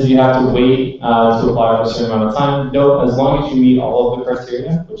is, do you have to wait to apply for a certain amount of time? No, as long as you meet all of the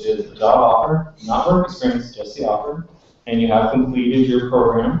criteria, which is the job offer, not work experience, just the offer, and you have completed your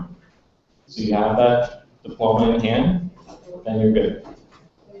program, so you have that diploma in hand, then you're good.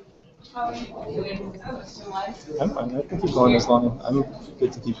 I'm fine. I can keep going as long as I'm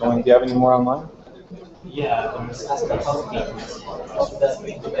good to keep going. Do you have any more online? Yeah, We're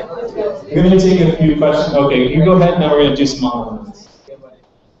going to take a few questions. Okay, you go ahead, now we're going to do some online ones.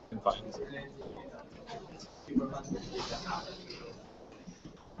 The question is,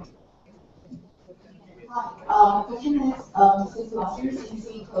 since last year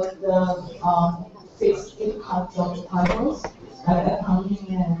CDC closed the fixed income job titles at accounting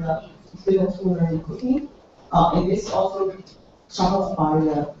and students who are in cooking, is this also covered by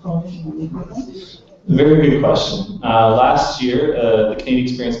the Provincial Nominee Program? Very good question. Last year, the Canadian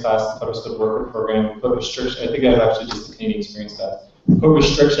Experience class, the Federal Skilled Worker Program, put restrictions. I think I have actually just the Canadian Experience class. Put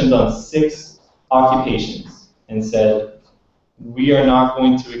restrictions on 6 occupations and said, we are not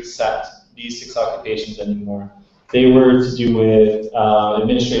going to accept these 6 occupations anymore. They were to do with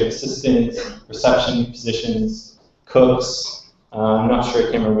administrative assistants, reception positions, cooks. I'm not sure,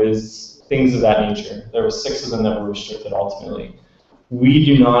 I can't remember, things of that nature. There were 6 of them that were restricted ultimately. We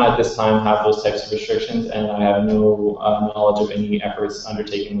do not at this time have those types of restrictions, and I have no knowledge of any efforts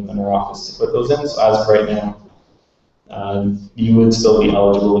undertaken within our office to put those in. So as of right now, you would still be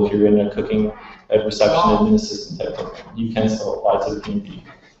eligible if you're in a cooking, a reception, admin assistant type program. You can still apply to the PNP.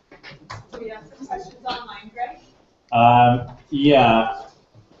 We have some questions online, Greg. Yeah.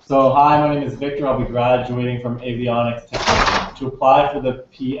 So hi, my name is Victor. I'll be graduating from avionics technician. To apply for the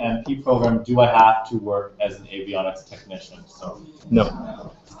PNP program, do I have to work as an avionics technician? So no.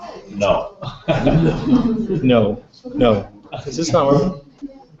 No. No. No. Is this not working?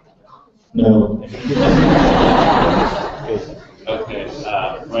 No. Okay.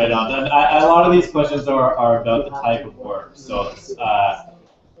 Right on. And a lot of these questions are about the type of work. So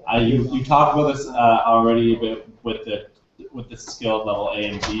you talked about this already a bit with the skilled level A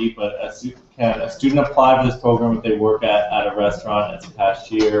and B, but can a student apply for this program if they work at a restaurant as a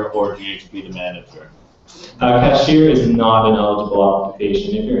cashier or GHB the manager? Cashier is not an eligible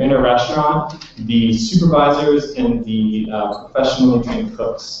occupation. If you're in a restaurant, the supervisors and the professionally trained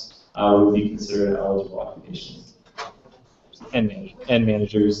cooks would be considered eligible occupations. And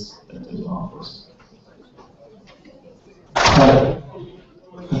managers and law enforcement.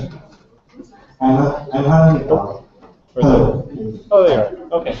 I'm having a thought. Hello. Oh, they are.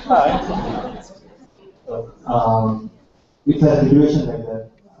 Okay. Hi. It's a situation like that.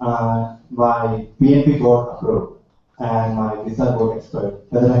 My PNP got approved and my visa got expired.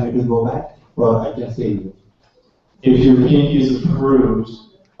 Whether I need to go back or I can stay here. If your PNP is approved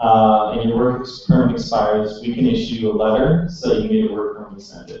and your work permit expires, we can issue you a letter so you can get your work permit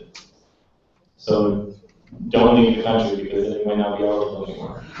extended. So don't leave the country because then you might not be eligible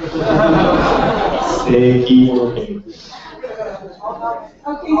anymore. Stay, keep working.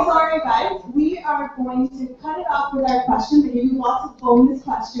 Okay, sorry guys. We are going to cut it off with our questions. I gave you lots of bonus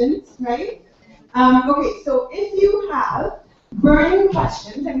questions, right? Okay, so if you have burning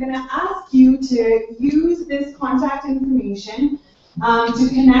questions, I'm going to ask you to use this contact information to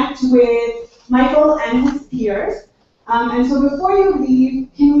connect with Michael and his peers. And so before you leave,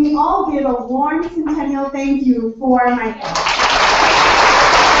 can we all give a warm Centennial thank you for Michael?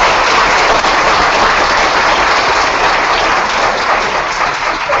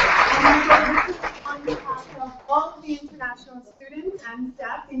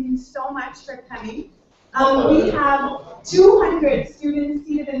 much for coming. We have 200 students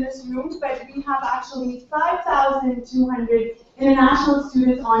seated in this room, but we have actually 5,200 international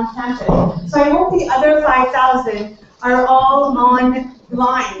students on campus. So I hope the other 5,000 are all online,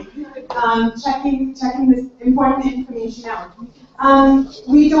 checking this important information out.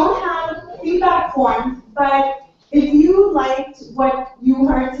 We don't have feedback forms, but if you liked what you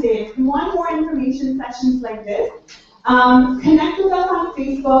heard today, if you want more information sessions like this, connect with us on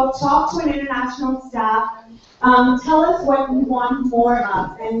Facebook, talk to an international staff, tell us what you want more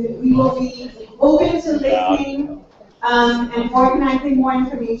of, and we will be open to listening and organizing more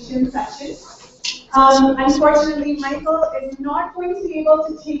information sessions. Unfortunately, Michael is not going to be able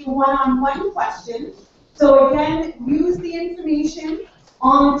to take one-on-one questions, so again, use the information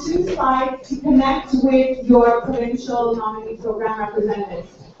on 2 slides to connect with your Provincial Nominee Program representatives.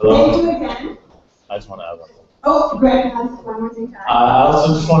 Thank you again. I just want to add one thing. Oh, Greg has one more thing to add. I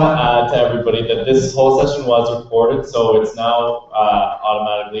also just want to add to everybody that this whole session was recorded, so it's now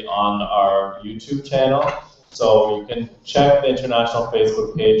automatically on our YouTube channel. So you can check the international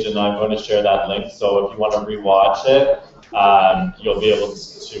Facebook page, and I'm going to share that link. So if you want to rewatch it, you'll be able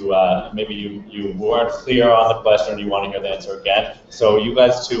to, maybe you weren't clear on the question or you want to hear the answer again. So you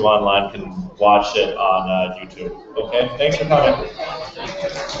guys too online can watch it on YouTube. Okay, thanks for coming.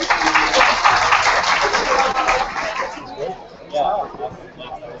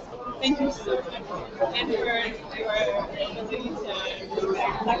 Thank you so much. And for your ability to be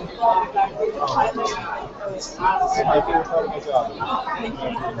flexible with the pilot.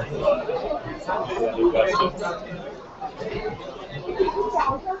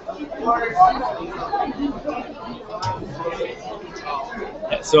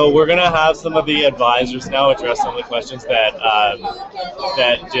 So we're going to have some of the advisors now address some of the questions that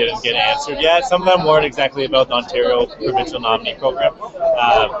that didn't get answered yet. Some of them weren't exactly about the Ontario Provincial Nominee Program,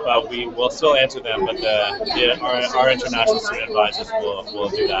 but we will still answer them. But our international student advisors will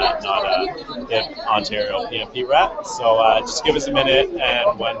do that, not the Ontario PNP rep. So just give us a minute,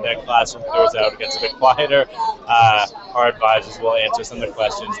 and when the classroom clears out, it gets a bit quieter, our advisors will answer some of the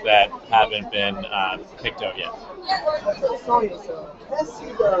questions that haven't been picked out yet. Sorry, sir. Let's see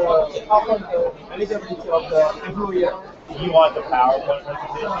the eligibility of the employer. You want the PowerPoint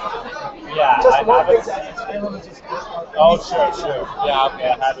presentation? Yeah, Just I one have it. page, I want to just. Oh, sure. Yeah, okay,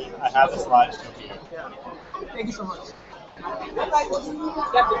 I have the slides here. Yeah. Thank you so much. Do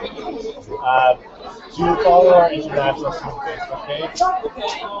you follow our international student Facebook page?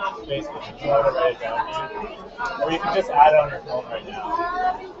 Facebook, if you want to write it down. Or you can just add it on your phone right now.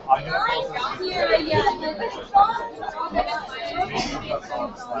 I'm going to post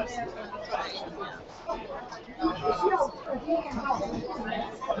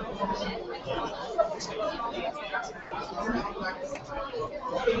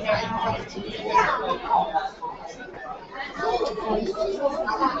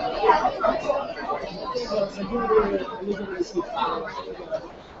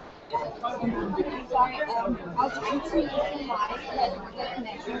Sorry, I was trying to listen live, but the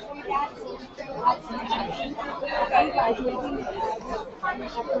connection is really bad, so that's I'm graduating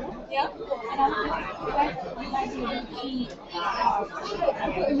yeah, and I'm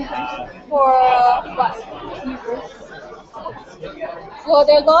For what? Well,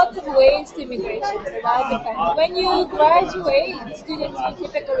 there are lots of ways to immigration, so that depends. When you graduate, students you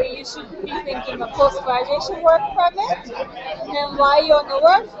should be thinking of post-graduation work permit, and while you're on the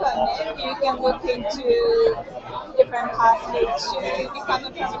work permit, you can look into different pathways to become a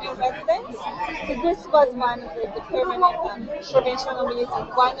permanent resident. So this was one of the permanent provincial nominees,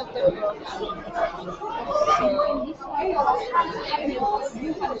 one of the programs.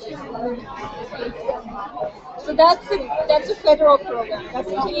 So that's a federal program.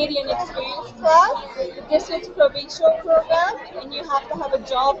 That's a Canadian Experience Class. This is a provincial program, and you have to have a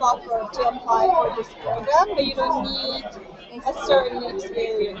job offer to apply for this program, but you don't need a certain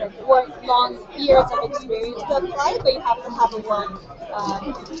experience, like long years of experience to apply, but you have to have a work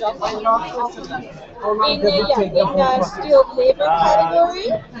job offer. In the skilled labor category,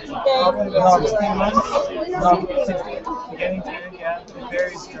 then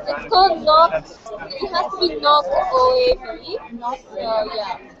it's called NOC. It has to be NOC OAB. So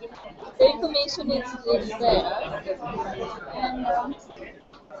yeah, the information is there.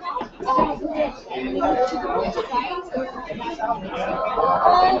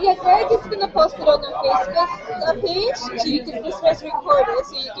 And Greg is gonna post it on our Facebook page. So this was recorded,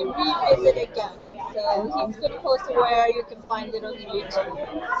 so you can revisit again. So he's going to post it where you can find it on YouTube.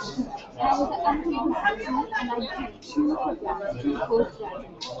 And I did 2 programs, 2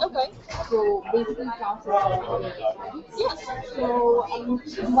 postgraduate. Okay. So basically counts as a Yes. So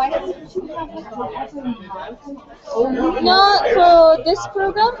why don't you have like jobs in Bharat? Not for this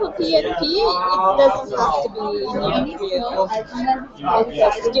program, for PNP, it doesn't have to be in your field. It's a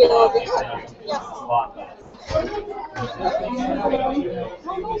skill. Yes. How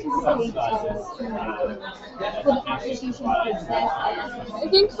much is for the application process? I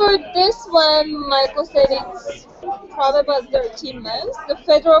think for this one, Michael said it's probably about 13 months. The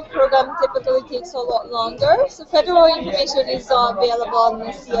federal program typically takes a lot longer. So federal information is available on the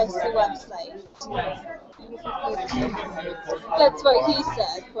CSC website. That's what he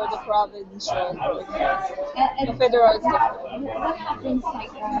said for the provincial program. The federal is different. What happens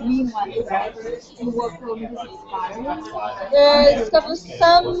like meanwhile you work permit expires? There's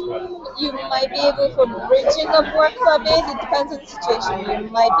some you might be able for bridging of work permit. It depends on the situation. You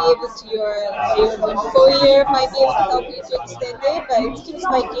might be able to your employer might be able to help you to extend it, but it's case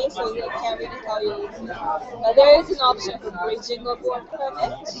by case, so they can't really tell you. But there is an option for bridging of work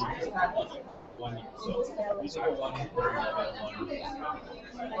permit.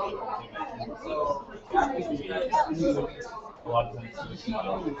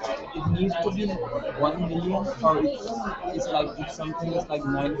 It needs to be 1 million, or it's like if something is like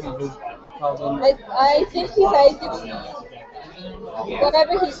 900,000. I think he said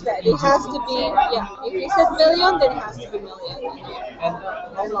whatever he said, it has to be, yeah. If he says million, then it has to be million. And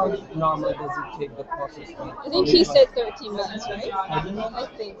how long normally does it take the process? I think he said 13 months, right? I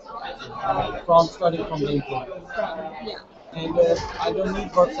think. From starting from the employer. Yeah. And I don't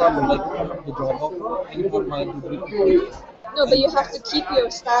need work permit, like the job offer, and have my degree. No, but you have to keep your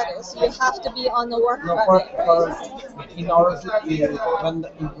status. You have to be on the work No, permit. in order to when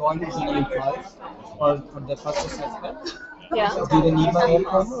the employer is employed for the first assessment, Yeah. do they need my work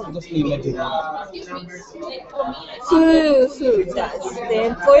permit or just leave my degree? Who does? The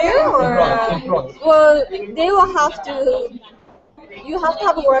employer or? Employer. Well, they will have to. You have to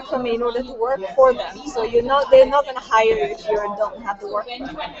have a work permit in order to work for them. So they're not going to hire you if you don't have the work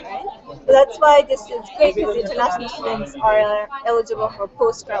permit, right? So that's why this is great because international students are eligible for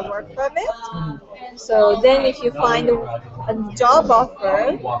postgrad work permit. So then if you find a job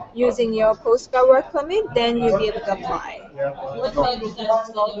offer using your postgrad work permit, then you'll be able to apply. It's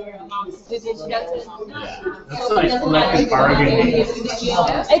like collective bargaining.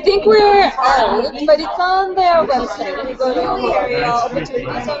 I think we're out, but it's on their website. When you go to Ontario,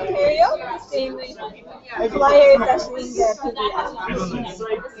 Opportunities Ontario, same flyer is actually in their PDF. It's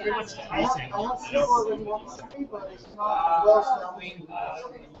like pretty much pricing.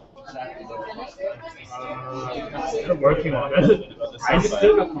 Still working on it. I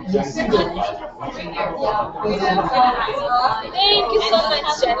still got Thank you so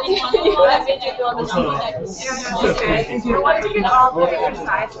much, Jenny. You have been doing all this. You don't want to get all the other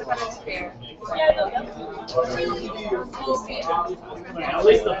sides without a spare. at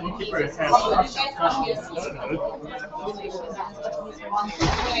least the bookkeeper is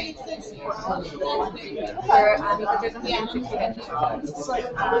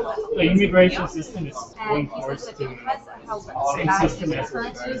the immigration system is going towards the same system as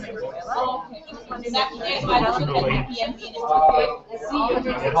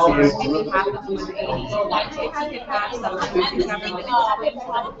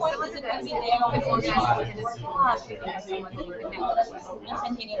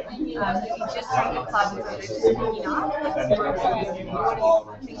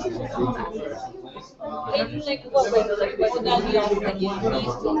In like what way? Like what would that be on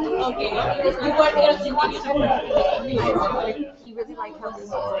okay. He really liked how this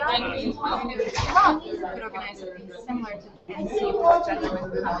could organize something similar to and see what gentlemen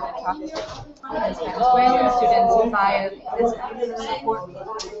would come and talk to Spanish students via this support.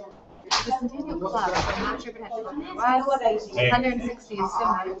 The Centennial Club, I'm not sure if it has to go through us. 160 is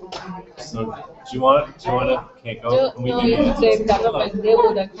similar. So do you want to okay, go? No, it's the government. They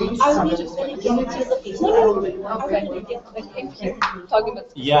would agree. Talking about.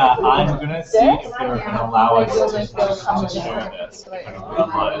 Yeah, I'm gonna see if they're gonna allow us to share this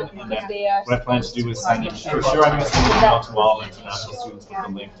online. And then what I plan to do is send it. For sure, I'm gonna send an email to all international students with the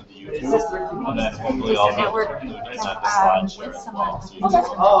link to the YouTube, and then hopefully I'll be able to include it at the slideshow.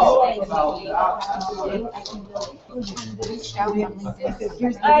 reached out on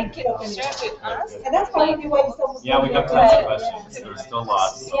LinkedIn. I can share with us. And that's probably why you so. Yeah, we got tons of questions. There's still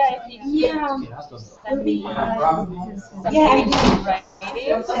lots. Yeah, Yeah. Let me. Yeah, I do. I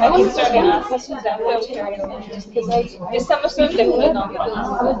can start with us questions that will carry over. There's some students that will not.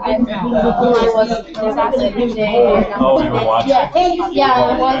 Oh, you were watching?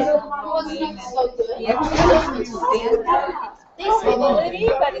 Yeah, it was not so good. Ability,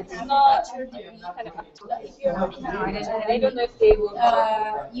 but it's not kind of up to that. I don't know if they will,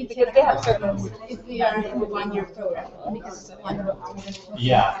 because they have certain. If we are in a one-year program, because it's a one-year program.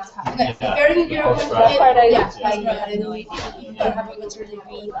 Yeah. Okay, very good. Postgrad. Yeah, I had no idea. You have a master's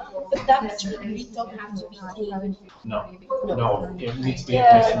degree, but that master's degree don't have to be taken. No, it needs to be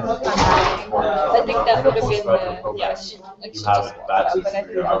Yeah. increased. I think that would have been the, Yes. You have a bachelor's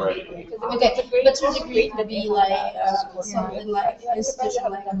degree already. Okay, master's degree would be like something like institution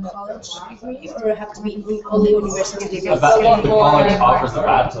like a college degree, or have to be only university degree. If the college offers a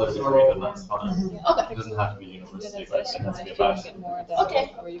bachelor's degree, then that's fine. Okay. It doesn't have to be university, but it has to be a bachelor's.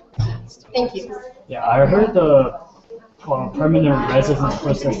 Okay. Thank you. Yeah, I heard the permanent residence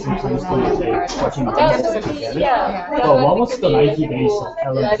process sometimes can take 14 months to get it. Yeah. So what was the 90 days of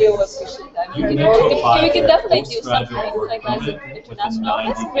eligibility? We can definitely do something like as an international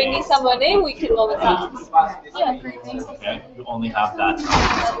office, bringing someone in, we can always ask. Yeah. Okay, you only have that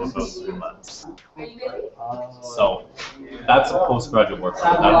time, so those 3 months. So that's a postgraduate work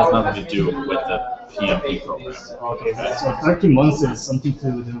permit. That has nothing to do with the PMP program. Okay, so 13 months is something to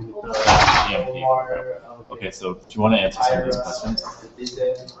do with the PMP program. Okay, so do you want to answer some of these questions?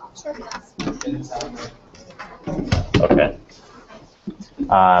 Okay.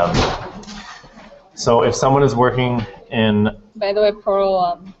 So if someone is working in... By the way,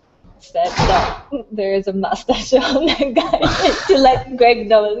 Pearl said that there is a mustache on that guy to let Greg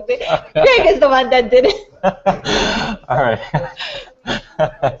know. Greg is the one that did it. All right.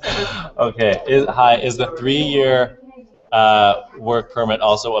 Okay. Is the 3-year work permit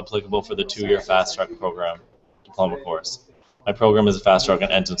also applicable for the 2-year fast track program diploma course? My program is a fast track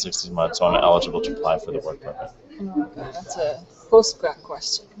and ends in 16 months, so I'm eligible to apply for the work permit. Oh, okay. That's a postgrad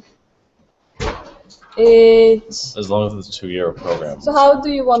question. It's As long as it's a 2-year program. so. How do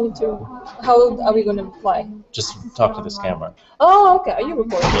you want me to? How are we going to apply? Just talk to this camera. Oh, okay. Are you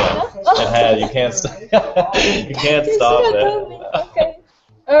recording? Yeah. now? You can't. You can't stop it. Okay.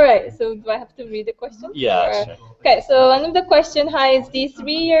 All right. So do I have to read the question? Yeah. Or- Sure. Okay. So one of the question, is the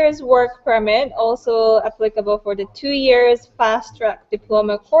 3 years work permit also applicable for the 2 years fast track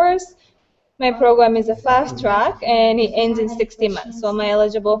diploma course? My program is a fast track and it ends in 60 months. So am I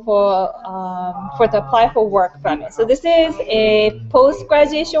eligible for to apply for work permit? So this is a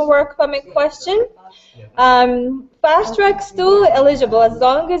post-graduation work permit question. Fast track still eligible as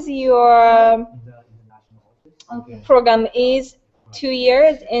long as your program is 2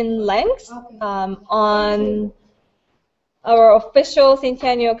 years in length on our official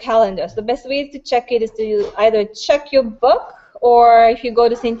Centennial calendar. So the best way to check it is to either check your book, or if you go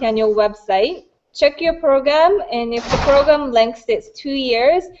to Centennial website, check your program, and if the program length is 2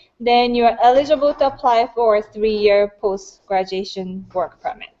 years, then you are eligible to apply for a 3-year post-graduation work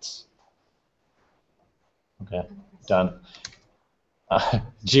permit. Okay. Done.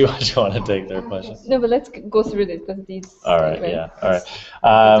 Do you want to take their questions? No, but let's go through this because these. All right. Yeah. All right.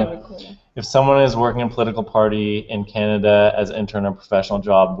 If someone is working in a political party in Canada as an intern or professional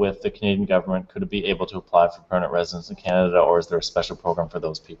job with the Canadian government, could it be able to apply for permanent residence in Canada, or is there a special program for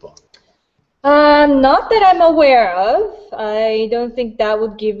those people? Not that I'm aware of. I don't think that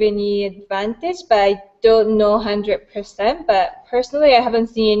would give any advantage, but I don't know 100%. But personally, I haven't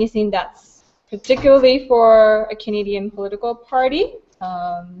seen anything that's particularly for a Canadian political party.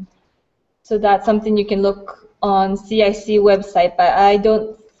 So that's something you can look on CIC website, but I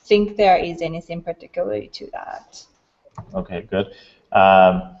don't think there is anything particularly to that. Okay, good.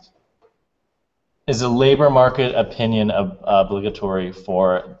 Is a labor market opinion obligatory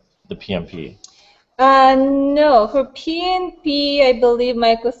for the PMP? No, for PNP, I believe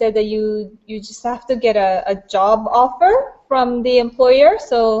Michael said that you just have to get a job offer from the employer.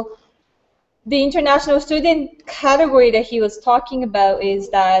 So the international student category that he was talking about is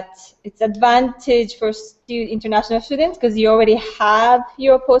that it's advantage for international students because you already have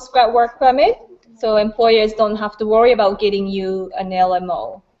your postgrad work permit. So employers don't have to worry about getting you an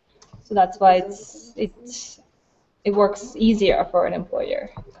LMO. So that's why it works easier for an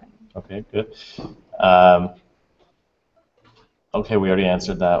employer. Okay, good. Okay, we already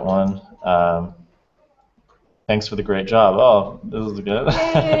answered that one. Thanks for the great job. Oh, this is good.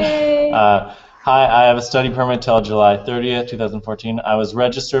 Hi, I have a study permit till July 30th, 2014. I was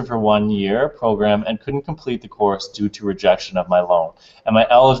registered for 1 year program and couldn't complete the course due to rejection of my loan. Am I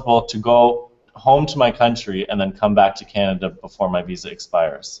eligible to go home to my country and then come back to Canada before my visa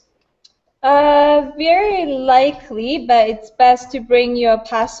expires? Very likely, but it's best to bring your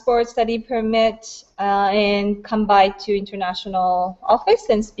passport, study permit, and come by to international office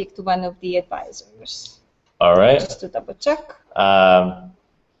and speak to one of the advisors. All right. Just to double check.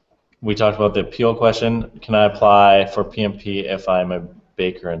 We talked about the appeal question. Can I apply for PMP if I'm a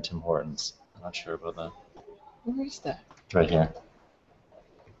baker in Tim Hortons? I'm not sure about that. Where is that? It's right here.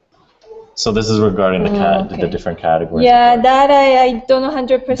 So this is regarding the different categories. Yeah, that I don't know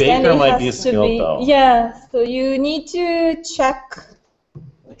 100%. Baker might be a has to skill though. Yeah, so you need to check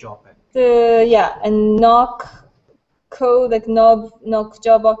The job. and knock code, like knock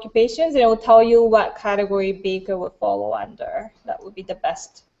job occupations, and it will tell you what category baker would follow under. That would be the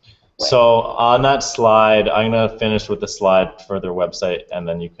best way. So on that slide, I'm gonna finish with the slide for their website, and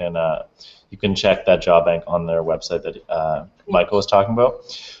then you can check that job bank on their website that Michael was talking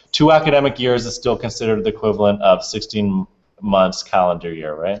about. 2 academic years is still considered the equivalent of 16 months calendar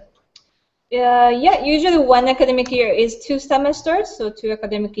year, right? Yeah, usually 1 academic year is 2 semesters, so 2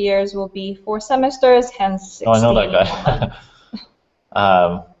 academic years will be 4 semesters, hence 16. Oh, I know that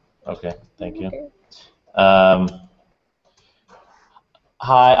guy. Okay, thank you.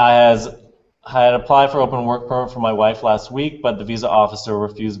 Hi, I had applied for open work permit for my wife last week, but the visa officer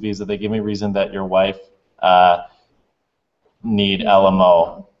refused visa. They gave me reason that your wife need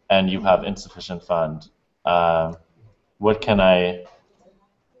LMO and you have insufficient fund. What can I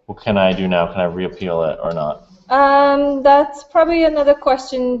do now? Can I reappeal it or not? That's probably another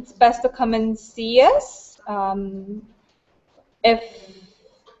question. It's best to come and see us. If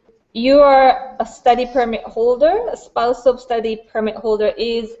you are a study permit holder, a spouse of study permit holder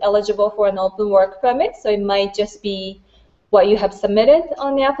is eligible for an open work permit, so it might just be what you have submitted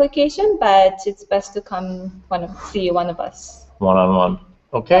on the application, but it's best to come see one of us. One-on-one.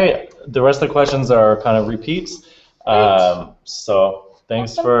 Okay, the rest of the questions are kind of repeats. So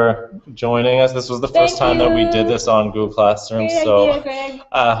thanks for joining us. This was the first time that we did this on Google Classroom, so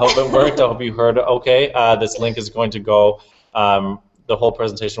I hope it worked. I hope you heard it okay. This link is going to go, the whole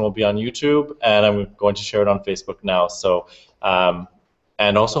presentation will be on YouTube, and I'm going to share it on Facebook now. So,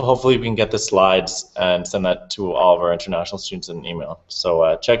 and also hopefully we can get the slides and send that to all of our international students in an email.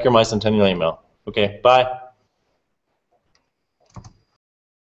 So check your My Centennial email. Okay, bye.